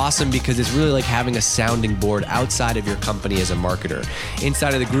 and it's awesome because it's really like having a sounding board outside of your company as a marketer.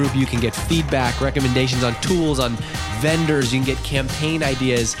 Inside of the group, you can get feedback, recommendations on tools, on vendors. You can get campaign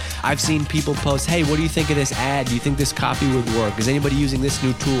ideas. I've seen people post, hey, what do you think of this ad? Do you think this copy would work? Is anybody using this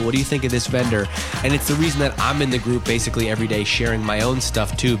new tool? What do you think of this vendor? And it's the reason that I'm in the group basically every day sharing my own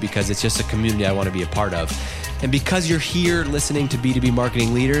stuff too, because it's just a community I want to be a part of. And because you're here listening to B2B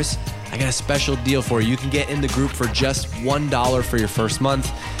Marketing Leaders, I got a special deal for you. You can get in the group for just $1 for your first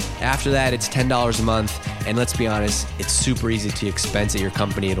month. After that, it's $10 a month. And let's be honest, it's super easy to expense at your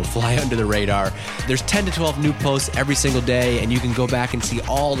company. It'll fly under the radar. There's 10 to 12 new posts every single day, and you can go back and see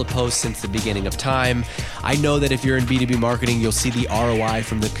all the posts since the beginning of time. I know that if you're in B2B marketing, you'll see the ROI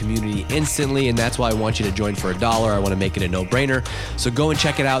from the community instantly, and that's why I want you to join for $1. I want to make it a no-brainer. So go and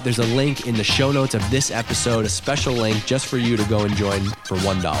check it out. There's a link in the show notes of this episode, a special link just for you to go and join for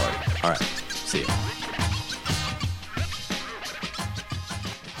 $1. All right, see you.